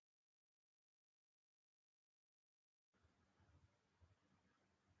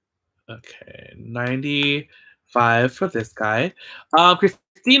 Okay, 95 for this guy.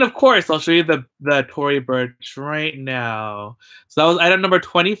 Christine, of course, I'll show you the Tory BURCH right now. So that was item number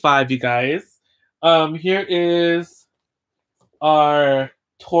 25, you guys. Here is our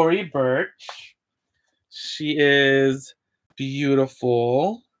Tory BURCH. She is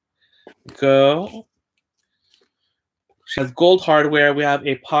beautiful. Go. She has gold hardware. We have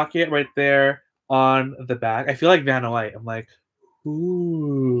a pocket right there on the back. I feel like Vanna White. I'm like,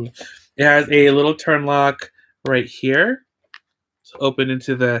 ooh. It has a little turn lock right here to open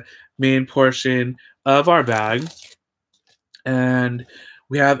into the main portion of our bag. And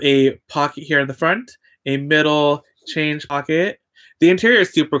we have a pocket here in the front, a middle change pocket. The interior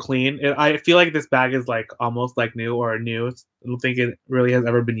is super clean. I feel like this bag is like almost like new or new. I don't think it really has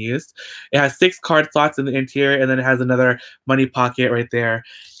ever been used. It has 6 card slots in the interior, and then it has another money pocket right there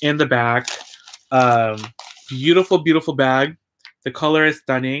in the back. Beautiful, beautiful bag. The color is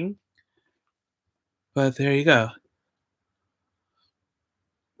stunning. But there you go.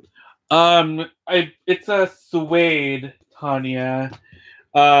 It's a suede, Tanya.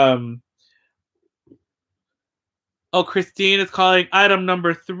 Oh, Christine is calling item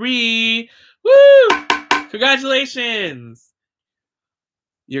number 3. Woo! Congratulations!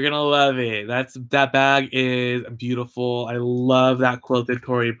 You're gonna love it. That bag is beautiful. I love that quilted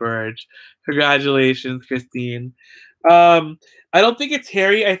Tory BURCH. Congratulations, Christine. I don't think it's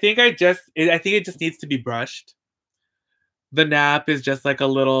hairy. I think it just needs to be brushed. The nap is just like a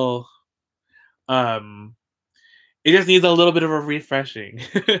little. It just needs a little bit of a refreshing.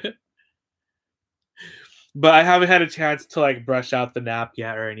 But I haven't had a chance to like brush out the nap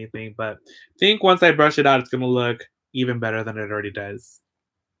yet or anything. But I think once I brush it out, it's gonna look even better than it already does.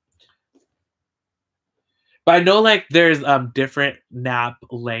 But I know like there's different nap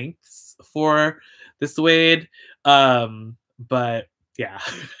lengths for the suede. But yeah.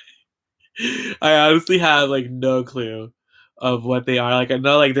 I honestly have like no clue of what they are. Like I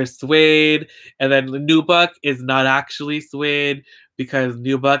know like there's suede, and then nubuck is not actually suede because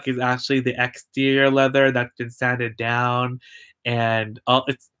nubuck is actually the exterior leather that's been sanded down, and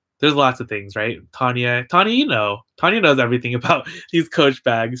there's lots of things, right? Tanya, Tanya knows everything about these Coach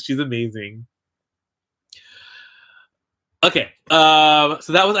bags. She's amazing. Okay, so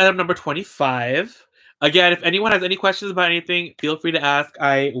that was item number 25. Again, if anyone has any questions about anything, feel free to ask.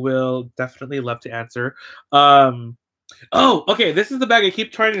 I will definitely love to answer. Oh, okay, this is the bag I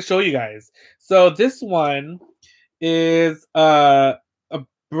keep trying to show you guys. So this one is a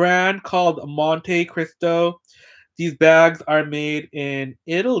brand called Monte Cristo. These bags are made in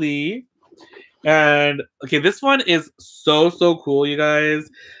Italy, And okay, this one is so cool, you guys.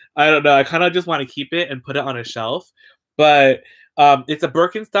 I don't know. I kind of just want to keep it and put it on a shelf. But it's a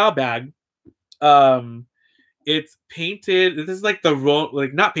Birkin style bag. It's painted. This is like the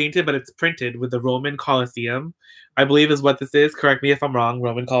not painted, but it's printed with the Roman Colosseum, I believe is what this is. Correct me if I'm wrong.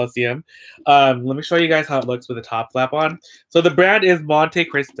 Roman Colosseum. Let me show you guys how it looks with the top flap on. So the brand is Monte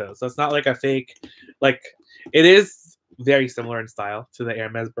Cristo. So it's not like a fake. Like it is very similar in style to the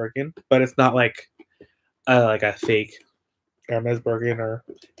Hermes Birkin, but it's not like a fake Hermes Birkin or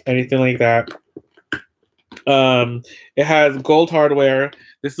anything like that. It has gold hardware.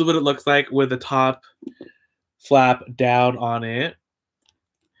 This is what it looks like with the top flap down on it,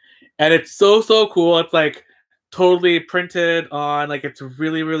 and it's so cool. It's like totally printed on, like it's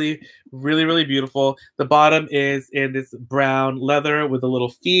really beautiful. The bottom is in this brown leather with the little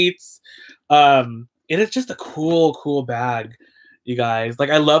feet. It is just a cool bag, you guys. Like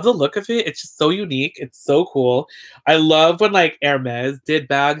I love the look of it. It's just so unique. It's so cool. I love when like Hermes did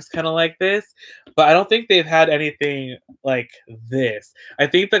bags kind of like this, but I don't think they've had anything like this. I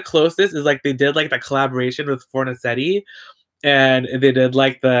think the closest is like they did like the collaboration with Fornasetti, and they did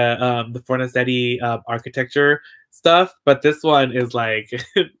like the Fornasetti architecture stuff. But this one is like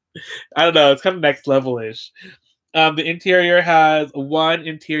I don't know. It's kind of next level-ish. The interior has one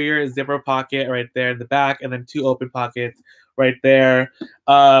interior zipper pocket right there in the back, and then two open pockets right there.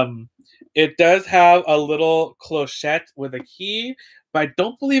 It does have a little clochette with a key, but I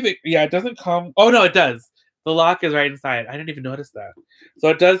don't believe it. Yeah, it doesn't come. Oh no, it does. The lock is right inside. I didn't even notice that. So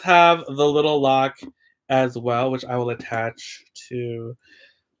it does have the little lock as well, which I will attach to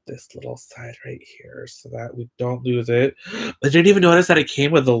this little side right here so that we don't lose it. I didn't even notice that it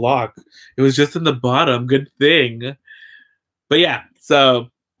came with the lock. It was just in the bottom. Good thing. But yeah, so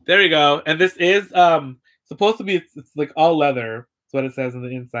there we go. And this is supposed to be, it's like all leather. That's what it says on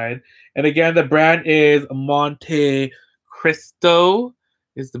the inside. And again, the brand is Monte Cristo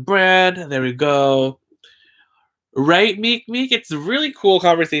is the brand. There we go. Right, Meek? It's a really cool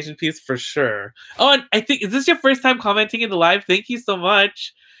conversation piece for sure. Oh, and I think, is this your first time commenting in the live? Thank you so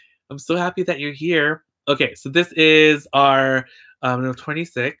much. I'm so happy that you're here. Okay, so this is our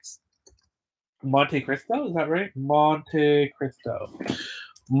 26. Monte Cristo, is that right? Monte Cristo.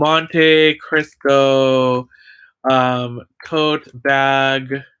 Monte Cristo tote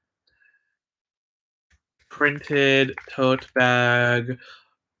bag. Printed tote bag.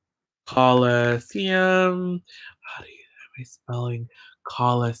 Colosseum. Am I spelling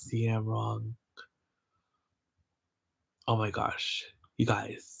Colosseum wrong? Oh my gosh. You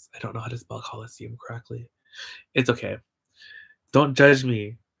guys, I don't know how to spell Colosseum correctly. It's okay. Don't judge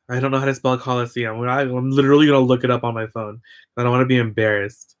me. I don't know how to spell Colosseum. I'm literally going to look it up on my phone. I don't want to be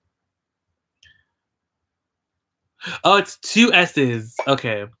embarrassed. Oh, it's 2 S's.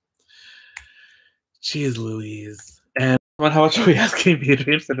 Okay. Jeez Louise. And how much are we asking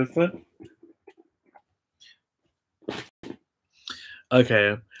Beatrice for this one?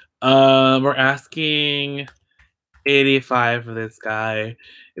 Okay. We're asking 85 for this guy.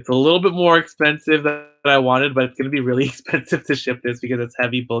 It's a little bit more expensive than I wanted, but it's going to be really expensive to ship this because it's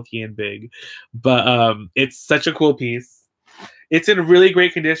heavy, bulky, and big. But it's such a cool piece. It's in really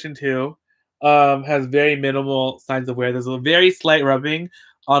great condition too. Has very minimal signs of wear. There's a very slight rubbing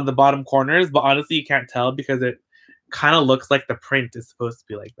on the bottom corners, but honestly, you can't tell because it kind of looks like the print is supposed to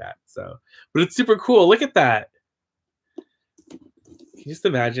be like that. So, but it's super cool. Look at that. Can you just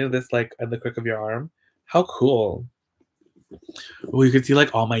imagine this like at the crook of your arm? How cool. Oh, you can see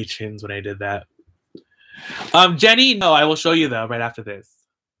like all my chins when I did that. Jenny, no, I will show you though right after this.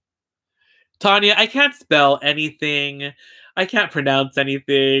 Tanya, I can't spell anything. I can't pronounce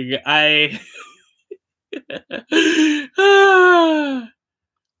anything. I'm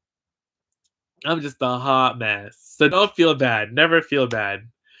just a hot mess. So don't feel bad. Never feel bad.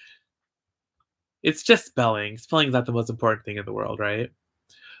 It's just spelling. Spelling is not the most important thing in the world, right?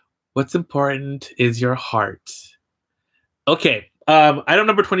 What's important is your heart. Okay. Item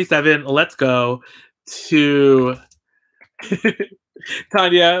number 27. Let's go to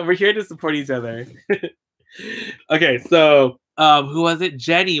Tanya. We're here to support each other. Okay, so who was it?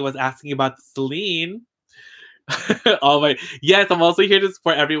 Jenny was asking about the Celine. Oh my, yes, I'm also here to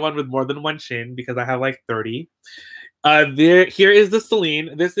support everyone with more than one chin because I have like 30. Here is the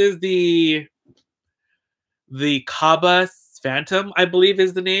Celine. This is the Cabas Phantom, I believe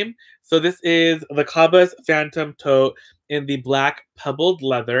is the name. So this is the Cabas Phantom tote in the black pebbled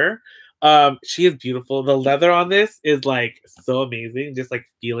leather. She is beautiful. The leather on this is like so amazing. Just like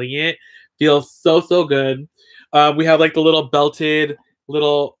feeling it. Feels so good. We have like the little belted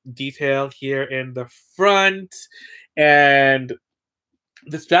little detail here in the front. And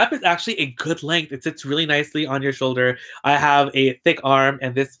The strap is actually a good length. It sits really nicely on your shoulder. I have a thick arm,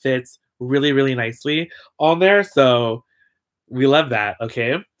 and this fits really, really nicely on there. So we love that.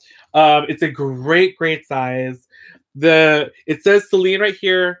 Okay. It's a great, great size. It says Celine right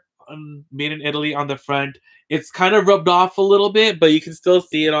here, made in Italy on the front. It's kind of rubbed off a little bit, but you can still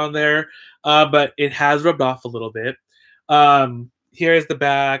see it on there. But it has rubbed off a little bit. Here's the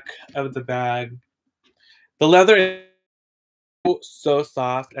back of the bag. The leather is so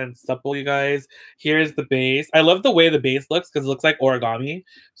soft and supple, you guys. Here's the base. I love the way the base looks because it looks like origami.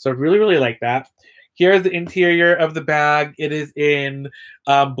 So I really, really like that. Here's the interior of the bag. It is in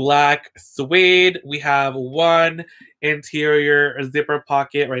black suede. We have one interior zipper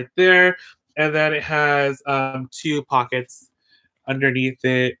pocket right there. And then it has 2 pockets underneath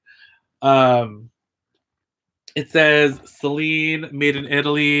it. It says Celine, made in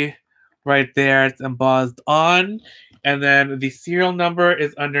Italy, right there. It's embossed on. And then the serial number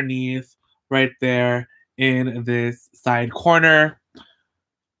is underneath right there in this side corner.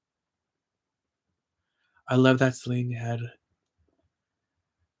 I love that Celine head.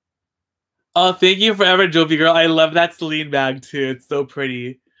 Oh, thank you forever, Jovi girl. I love that Celine bag too. It's so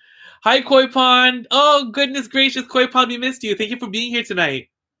pretty. Hi, Koi Pond. Oh, goodness gracious, Koi Pond, we missed you. Thank you for being here tonight.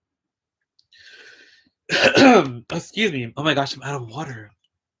 Excuse me. Oh my gosh, I'm out of water.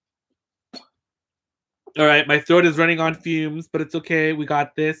 All right, my throat is running on fumes, but it's okay. We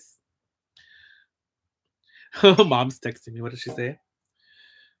got this. Mom's texting me. What did she say?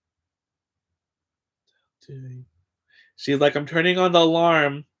 She's like, I'm turning on the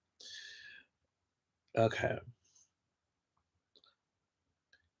alarm. Okay.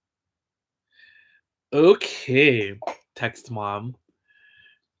 Okay. Text mom.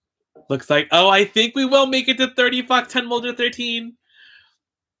 Looks like, oh, I think we will make it to 30 Fox 10 Molder 13.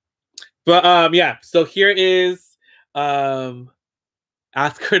 But yeah, so here is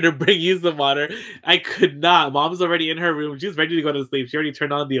ask her to bring you some water. I could not. Mom's already in her room. She's ready to go to sleep. She already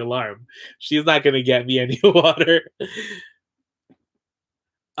turned on the alarm. She's not gonna get me any water.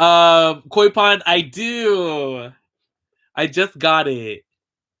 Koi Pond, I do. I just got it.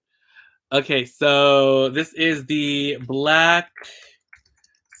 Okay, so this is the black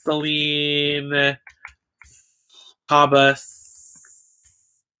Celine Cabas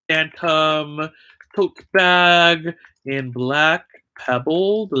Phantom tote bag in black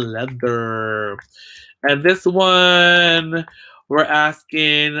pebbled leather. And this one we're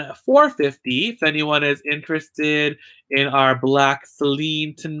asking $450 if anyone is interested in our black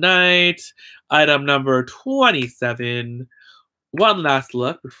Celine tonight. Item number 27. One last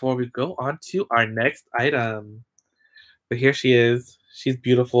look before we go on to our next item. But here she is. She's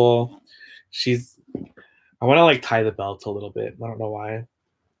beautiful. I want to like tie the belt a little bit. I don't know why.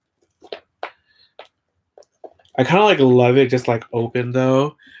 I kind of like love it just like open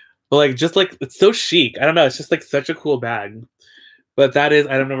though. But like just like it's so chic. I don't know. It's just like such a cool bag. But that is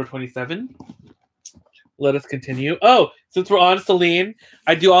item number 27. Let us continue. Oh, since we're on Celine,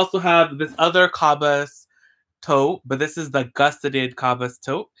 I do also have this other Cabas tote, but this is the gusseted Cabas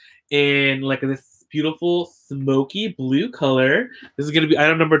tote in like this beautiful smoky blue color. This is going to be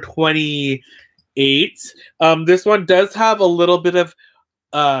item number 28. This one does have a little bit of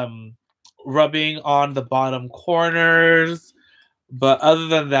rubbing on the bottom corners. But other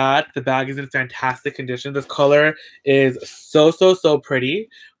than that, the bag is in fantastic condition. This color is so pretty.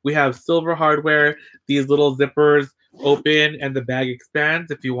 We have silver hardware. These little zippers open and the bag expands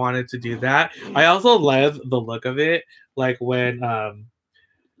if you wanted to do that. I also love the look of it. Like when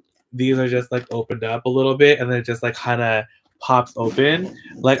these are just like opened up a little bit and then it just like kind of pops open.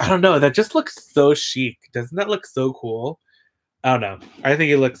 Like, I don't know. That just looks so chic. Doesn't that look so cool? I don't know. I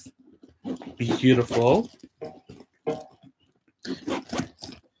think it looks beautiful.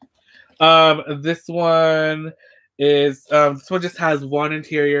 This one just has one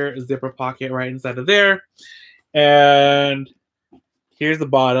interior zipper pocket right inside of there. And here's the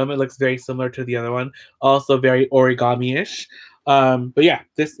bottom. It looks very similar to the other one. Also very origami-ish. But yeah,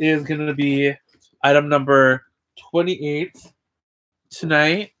 this is going to be item number 28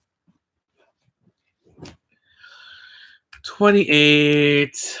 tonight.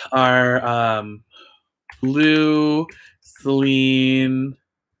 28 are blue Celine.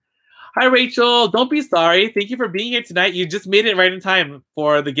 Hi, Rachel. Don't be sorry. Thank you for being here tonight. You just made it right in time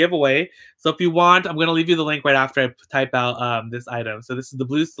for the giveaway. So if you want, I'm going to leave you the link right after I type out this item. So this is the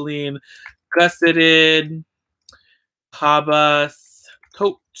blue Celine gusseted Cabas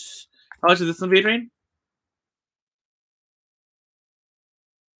tote. How much is this one, Adrian?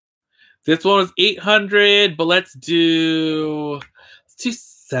 This one was $800, but let's do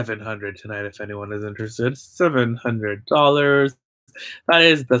 $700 tonight if anyone is interested. $700. That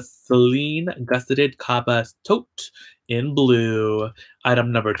is the Celine Gusseted Cabas Tote in blue.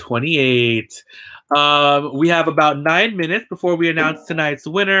 Item number 28. We have about 9 minutes before we announce tonight's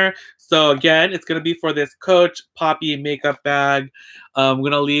winner. So again, it's going to be for this Coach Poppy makeup bag. I'm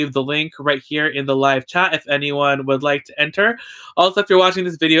going to leave the link right here in the live chat if anyone would like to enter. Also, if you're watching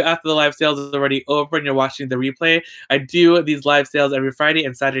this video after the live sales is already over and you're watching the replay, I do these live sales every Friday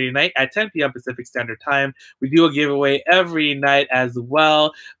and Saturday night at 10 p.m. Pacific Standard Time. We do a giveaway every night as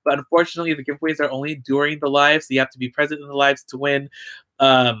well, but unfortunately the giveaways are only during the live, so you have to be present in the lives to win.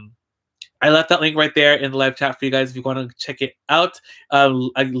 I left that link right there in the live chat for you guys if you want to check it out.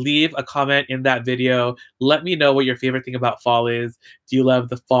 Leave a comment in that video. Let me know what your favorite thing about fall is. Do you love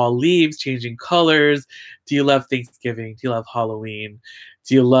the fall leaves changing colors? Do you love Thanksgiving? Do you love Halloween?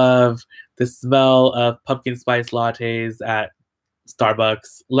 Do you love the smell of pumpkin spice lattes at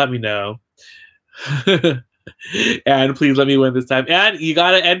Starbucks? Let me know. And please let me win this time. And you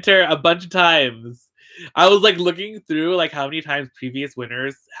got to enter a bunch of times. I was like looking through like how many times previous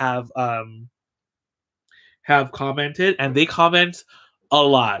winners have commented, and they comment a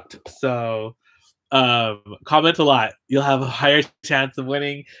lot. So comment a lot. You'll have a higher chance of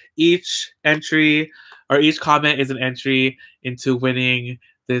winning. Each entry or each comment is an entry into winning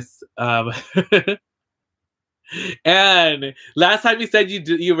this. And last time you said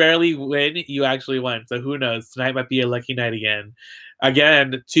you rarely win, you actually won. So who knows? Tonight might be a lucky night again.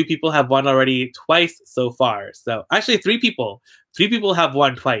 Again, 2 people have won already twice so far. So actually 3 people. 3 people have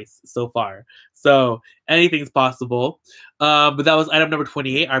won twice so far. So anything's possible. But that was item number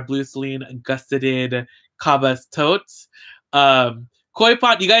 28, our blue Celine Gusseted Cabas Tote. Koi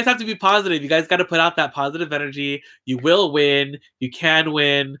Pot, you guys have to be positive. You guys got to put out that positive energy. You will win. You can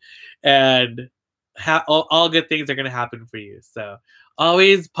win. And all good things are going to happen for you. So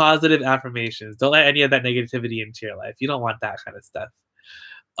always positive affirmations. Don't let any of that negativity into your life. You don't want that kind of stuff.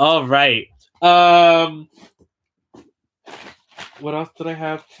 All right. What else did I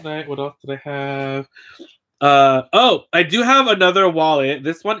have tonight? What else did I have? Oh, I do have another wallet.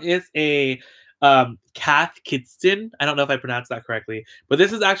 This one is a Cath Kidston. I don't know if I pronounced that correctly, but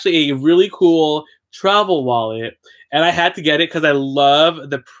this is actually a really cool travel wallet, and I had to get it because I love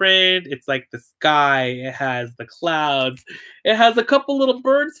the print. It's like the sky, it has the clouds, it has a couple little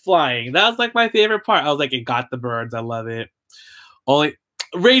birds flying. That was like my favorite part. I was like, it got the birds. I love it. Only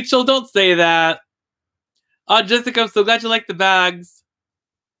Rachel, don't say that. Oh, Jessica, I'm so glad you like the bags.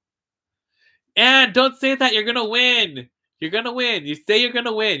 And don't say that. You're gonna win. You're gonna win. You say you're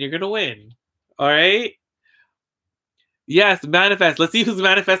gonna win. You're gonna win. All right. Yes, manifest. Let's see who's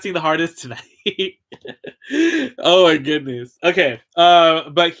manifesting the hardest tonight. Oh my goodness. Okay.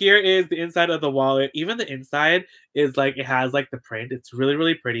 But here is the inside of the wallet. Even the inside is like, it has like the print. It's really,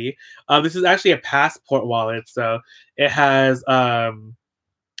 really pretty. This is actually a passport wallet. So it has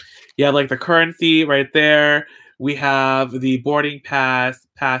you have like the currency right there. We have the boarding pass,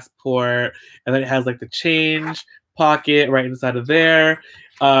 passport, and then it has like the change pocket right inside of there.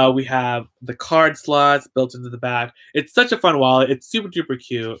 We have the card slots built into the back. It's such a fun wallet. It's super duper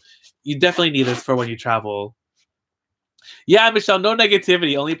cute. You definitely need this for when you travel. Yeah, Michelle, no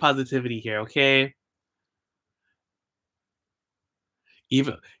negativity, only positivity here, okay?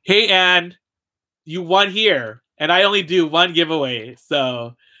 Even hey, Anne, you won here, and I only do one giveaway,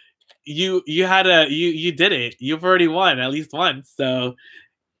 so you did it. You've already won at least once, so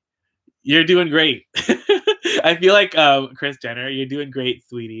you're doing great. I feel like Kris Jenner, you're doing great,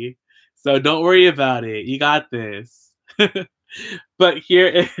 sweetie. So don't worry about it. You got this. But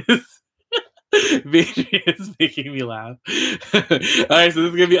here is Victory is making me laugh. All right, so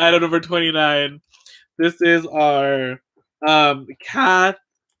this is gonna be item number 29. This is our Cath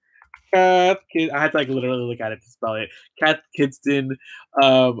Kid. I had to like literally look at it to spell it. Cath Kidston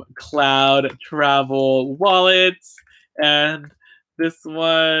cloud travel wallet, and this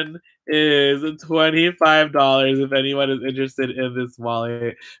one is $25 if anyone is interested in this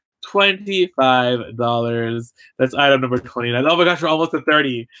wallet. $25. That's item number 29. Oh my gosh, we're almost at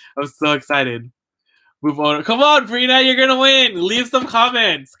 30. I'm so excited. Move on. Come on, Brina, you're gonna win. Leave some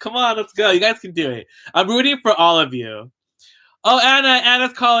comments. Come on, let's go. You guys can do it. I'm rooting for all of you. Oh,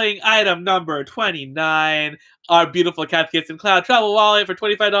 Anna's calling item number 29. Our beautiful Cath Kidston Cloud Travel Wallet for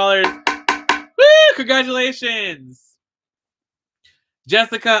 $25. Woo! Congratulations.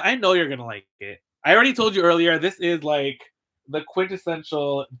 Jessica, I know you're gonna like it. I already told you earlier, this is like the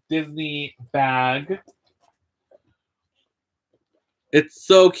quintessential Disney bag. It's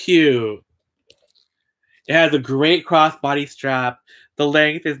so cute. It has a great crossbody strap. The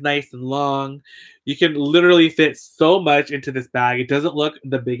length is nice and long. You can literally fit so much into this bag. It doesn't look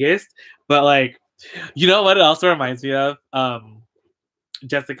the biggest, but like, you know what it also reminds me of?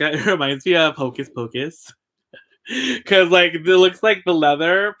 Jessica, it reminds me of Hocus Pocus. Cause like it looks like the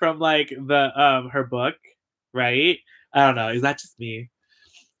leather from like the her book, right? I don't know. Is that just me?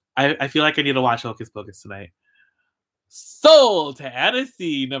 I feel like I need to watch Hocus Pocus tonight. Sold to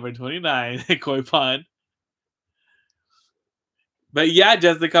Annecy, number 29, Koi Pond. But yeah,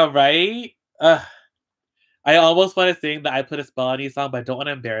 Jessica, right? I almost want to sing the I Put a Spell on You song, but I don't want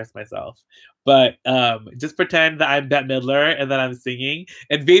to embarrass myself. But just pretend that I'm Bette Midler and that I'm singing.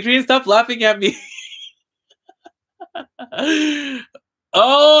 And Vadrian, stop laughing at me.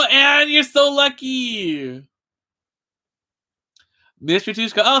 Oh, Anne, you're so lucky. Miss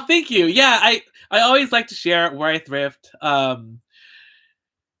Ratushka. Oh, thank you. Yeah, I always like to share where I thrift.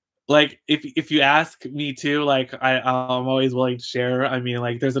 Like if you ask me to, like I'm always willing to share. I mean,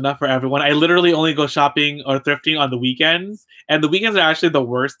 like there's enough for everyone. I literally only go shopping or thrifting on the weekends, and the weekends are actually the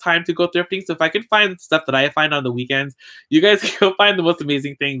worst time to go thrifting. So if I can find stuff that I find on the weekends, you guys can go find the most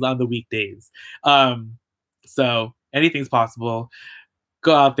amazing things on the weekdays. So anything's possible.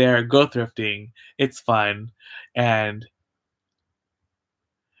 Go out there, go thrifting. It's fun. And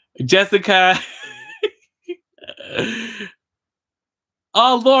Jessica.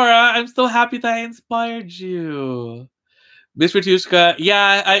 Oh, Laura, I'm so happy that I inspired you. Miss Ratushka,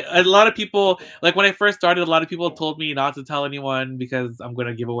 yeah, a lot of people, like when I first started, a lot of people told me not to tell anyone because I'm going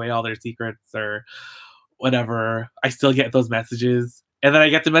to give away all their secrets or whatever. I still get those messages. And then I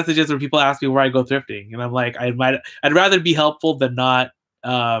get the messages where people ask me where I go thrifting. And I'm like, I'd rather be helpful than not.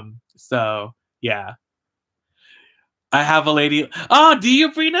 So yeah. I have a lady. Oh, do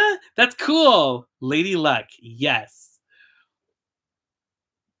you, Brina? That's cool. Lady Luck. Yes.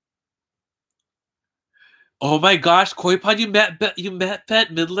 Oh my gosh, Koi Pond, you met Bette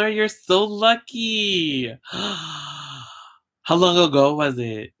Midler. You're so lucky. How long ago was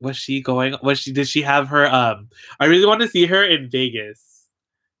it? Was she going? Did she have her? I really want to see her in Vegas.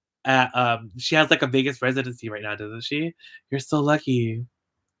 She has like a Vegas residency right now, doesn't she? You're so lucky.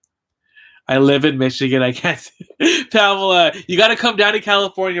 I live in Michigan. I guess. Pamela, you got to come down to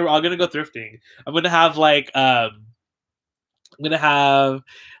California. We're all gonna go thrifting. I'm gonna have like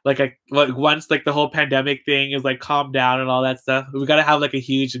once like the whole pandemic thing is like calmed down and all that stuff, we gotta have like a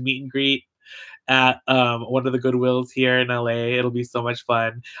huge meet and greet at one of the Goodwills here in LA. It'll be so much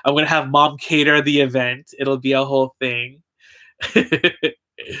fun. I'm gonna have mom cater the event. It'll be a whole thing.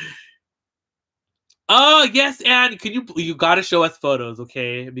 Oh yes, Anne, you gotta show us photos,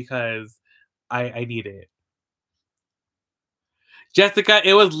 okay? Because I need it. Jessica,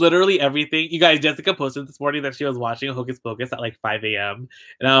 it was literally everything. You guys, Jessica posted this morning that she was watching Hocus Pocus at like 5 a.m.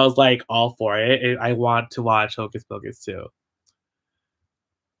 And I was like all for it. I want to watch Hocus Pocus too.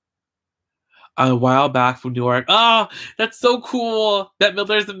 A while back from New York. Oh, that's so cool. Bette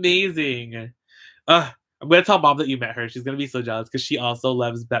Midler is amazing. I'm going to tell mom that you met her. She's going to be so jealous because she also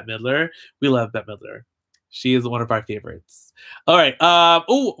loves Bette Midler. We love Bette Midler. She is one of our favorites. All right.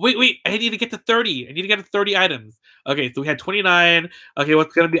 Oh, wait. I need to get to 30. I need to get to 30 items. Okay, so we had 29. Okay,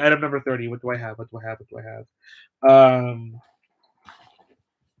 what's going to be item number 30? What do I have? What do I have?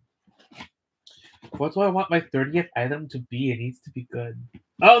 What do I want my 30th item to be? It needs to be good.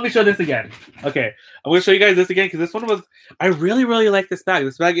 Oh, let me show this again. Okay, I'm going to show you guys this again because this one was... I really, really like this bag.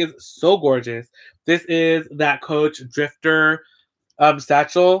 This bag is so gorgeous. This is that Coach Drifter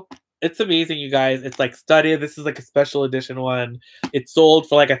satchel. It's amazing, you guys. It's like studded. This is like a special edition one. It's sold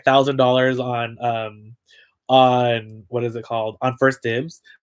for like $1,000 on what is it called? On First Dibs.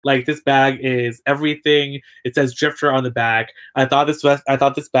 Like this bag is everything. It says Drifter on the back. I thought this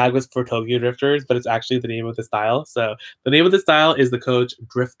bag was for Tokyo Drifters, but it's actually the name of the style. So the name of the style is the Coach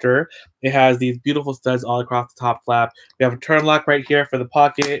Drifter. It has these beautiful studs all across the top flap. We have a turn lock right here for the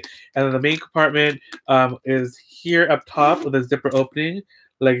pocket, and then the main compartment is here up top with a zipper opening,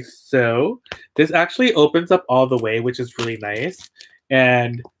 like so. This actually opens up all the way, which is really nice.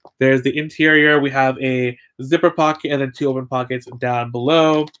 And there's the interior. We have a zipper pocket and then 2 open pockets down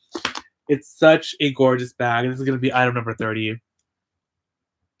below. It's such a gorgeous bag. This is going to be item number 30.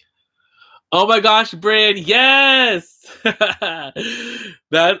 Oh my gosh, Bryn, yes!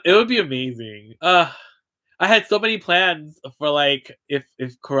 It would be amazing. I had so many plans for like if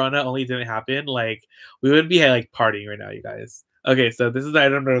Corona only didn't happen, like we would be like partying right now, you guys. Okay, so this is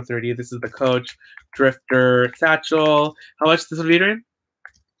item number 30. This is the Coach Drifter satchel. How much is this one, Adrian?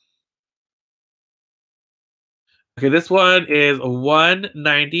 Okay, this one is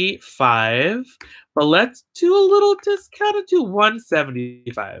 $195, but let's do a little discount and do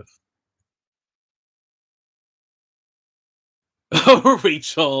 $175. Oh,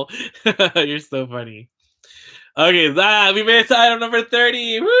 Rachel, you're so funny. Okay, we made it to item number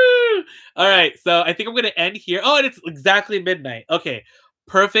 30. Woo! All right, so I think I'm gonna end here. Oh, and it's exactly midnight. Okay,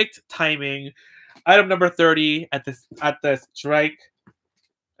 perfect timing. Item number 30 at the strike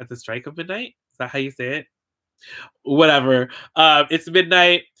of midnight. Is that how you say it? Whatever. It's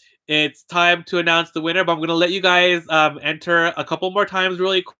midnight. It's time to announce the winner, but I'm going to let you guys enter a couple more times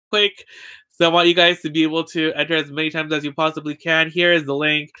really quick. So I want you guys to be able to enter as many times as you possibly can. Here is the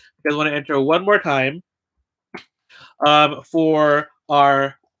link. You guys want to enter one more time for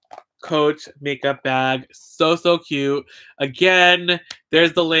our Coach makeup bag. So cute. Again,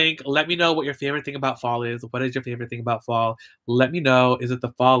 there's the link. Let me know what your favorite thing about fall is. What is your favorite thing about fall? Let me know. Is it the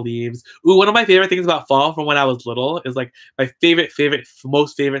fall leaves? Ooh, one of my favorite things about fall from when I was little is like my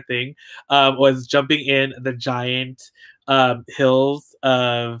most favorite thing was jumping in the giant hills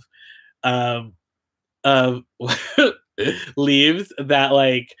of leaves that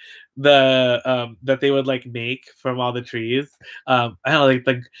like that they would like make from all the trees. I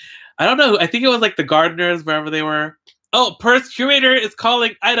don't know. I think it was like the gardeners wherever they were. Oh, Purse Curator is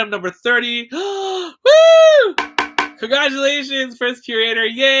calling item number 30. Woo! Congratulations, Purse Curator.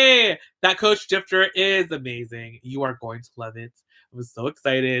 Yay! That Coach Drifter is amazing. You are going to love it. I'm so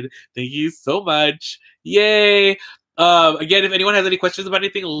excited. Thank you so much. Yay! Again, if anyone has any questions about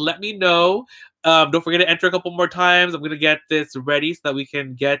anything, let me know. Don't forget to enter a couple more times. I'm going to get this ready so that we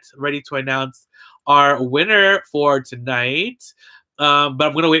can get ready to announce our winner for tonight. But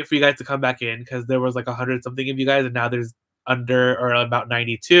I'm going to wait for you guys to come back in because there was like 100 something of you guys and now there's under or about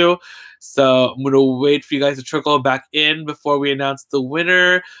 92. So I'm going to wait for you guys to trickle back in before we announce the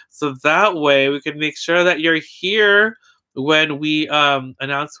winner. So that way we can make sure that you're here when we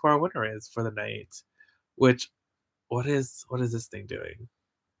announce who our winner is for the night. Which, what is this thing doing?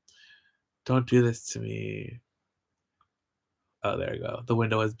 Don't do this to me. Oh, there you go. The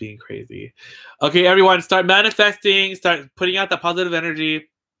window is being crazy. Okay, everyone, start manifesting. Start putting out that positive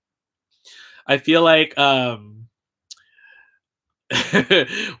energy. I feel like one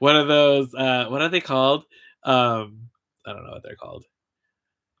of those, what are they called? I don't know what they're called.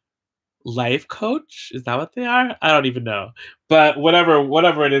 Life coach? Is that what they are? I don't even know. But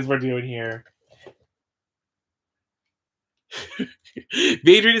whatever it is we're doing here.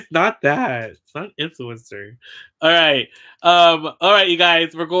 Adrian, it's not that. It's not an influencer. All right. All right, you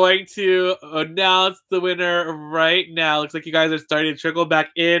guys. We're going to announce the winner right now. Looks like you guys are starting to trickle back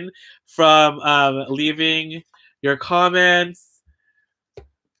in from leaving your comments.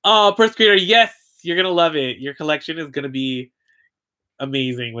 Oh, Purse Creator, yes, you're gonna love it. Your collection is gonna be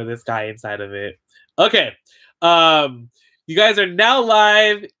amazing with this guy inside of it. Okay. You guys are now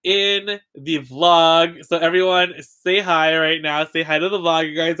live in the vlog. So everyone say hi right now. Say hi to the vlog.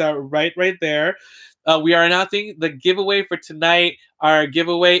 You guys are right there. We are announcing the giveaway for tonight. Our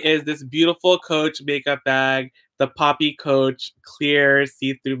giveaway is this beautiful Coach makeup bag. The Poppy Coach clear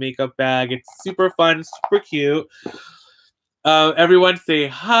see-through makeup bag. It's super fun, super cute. Everyone say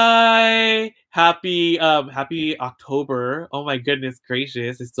hi. Happy October. Oh my goodness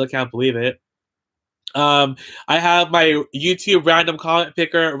gracious. I still can't believe it. I have my YouTube random comment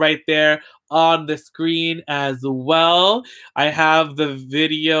picker right there on the screen as well. I have the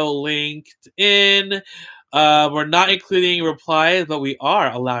video linked in. We're not including replies, but we are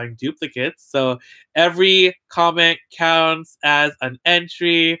allowing duplicates. So every comment counts as an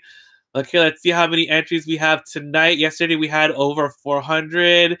entry. Okay, let's see how many entries we have tonight. Yesterday we had over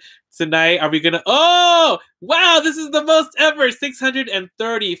 400. Tonight, are we gonna... Oh! Wow, this is the most ever!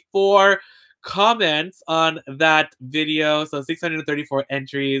 634 comments on that video. So 634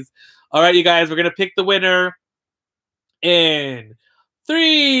 entries. All right, you guys, we're going to pick the winner in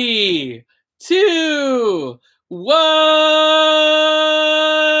 3, 2,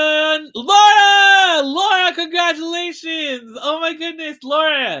 1. Laura! Laura, congratulations! Oh my goodness,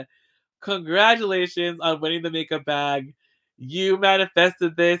 Laura! Congratulations on winning the makeup bag. You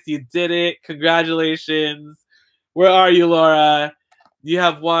manifested this. You did it. Congratulations. Where are you, Laura? You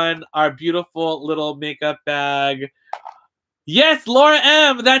have won our beautiful little makeup bag. Yes, Laura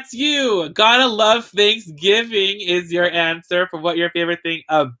M, that's you. Gotta love Thanksgiving is your answer for what your favorite thing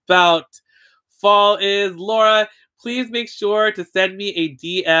about fall is. Laura, please make sure to send me a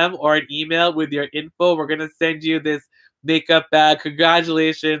DM or an email with your info. We're gonna send you this makeup bag.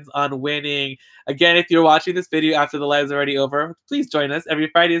 Congratulations on winning. Again, if you're watching this video after the live's already over, please join us every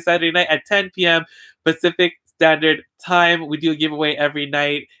Friday and Saturday night at 10 p.m. Pacific Standard Time. We do a giveaway every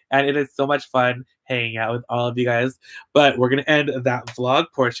night, and it is so much fun hanging out with all of you guys. But we're going to end that vlog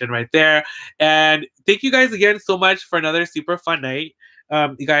portion right there. And thank you guys again so much for another super fun night.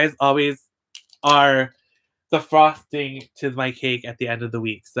 You guys always are the frosting to my cake at the end of the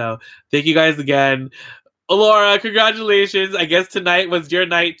week. So thank you guys again. Laura, congratulations. I guess tonight was your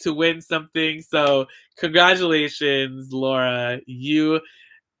night to win something. So congratulations, Laura. You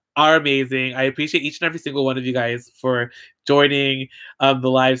are amazing. I appreciate each and every single one of you guys for joining the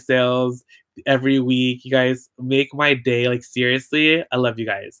live sales every week. You guys make my day. Like, seriously, I love you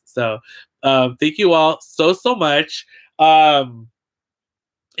guys. So thank you all so much.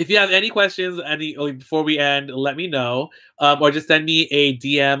 If you have any questions before we end, let me know. Or just send me a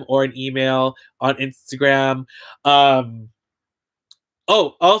DM or an email on Instagram.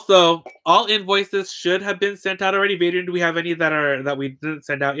 Oh, also, all invoices should have been sent out already. Vader, do we have any that we didn't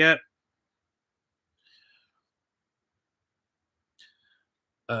send out yet?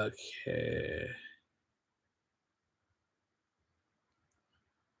 Okay.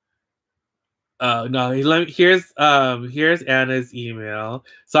 No, here's Anna's email.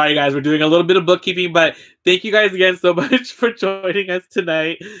 Sorry guys, we're doing a little bit of bookkeeping, but thank you guys again so much for joining us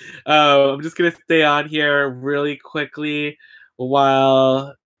tonight. I'm just gonna stay on here really quickly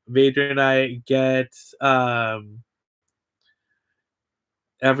while Vader and I get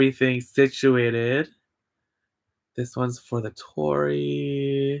everything situated. This one's for the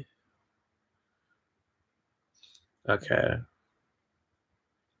TORY. Okay.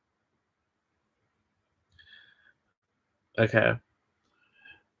 Okay.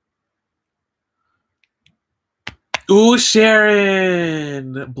 Ooh,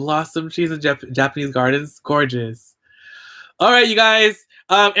 Sharon! Blossom trees in Japanese gardens. Gorgeous. All right, you guys.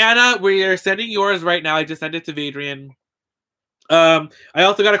 Anna, we are sending yours right now. I just sent it to Vadrian. I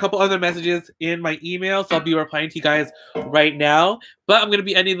also got a couple other messages in my email, so I'll be replying to you guys right now. But I'm going to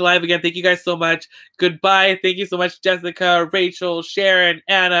be ending the live again. Thank you guys so much. Goodbye. Thank you so much, Jessica, Rachel, Sharon,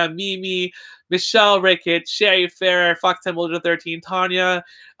 Anna, Mimi, Michelle Rickett, Sherry Ferrer, Fox 10 Tanya,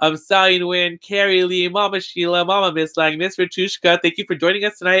 Sally Nguyen, Carrie Lee, Mama Sheila, Mama Miss Lang, Miss Ritushka. Thank you for joining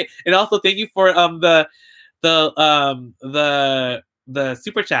us tonight. And also thank you for the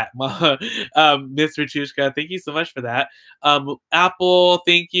super chat, Miss Ritushka. Thank you so much for that. Apple,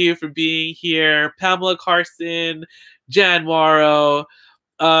 thank you for being here. Pamela Carson, Jan Morrow,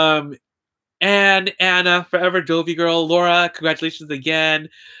 and Anna, Forever Jovi Girl, Laura, congratulations again.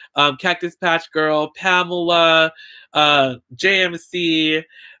 Cactus Patch Girl, Pamela, JMC,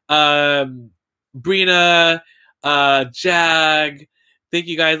 Brina, Jag. Thank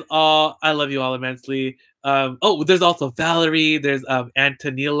you guys all. I love you all immensely. Oh, there's also Valerie. There's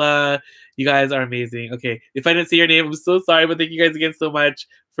Antonilla. You guys are amazing. Okay, if I didn't see your name, I'm so sorry, but thank you guys again so much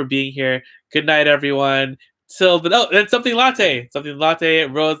for being here. Good night, everyone. Till the and something latte,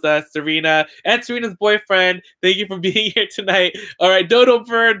 Rosa, Serena, and Serena's boyfriend. Thank you for being here tonight. All right, Dodo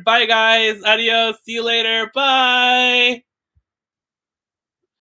Bird. Bye, guys. Adios. See you later. Bye.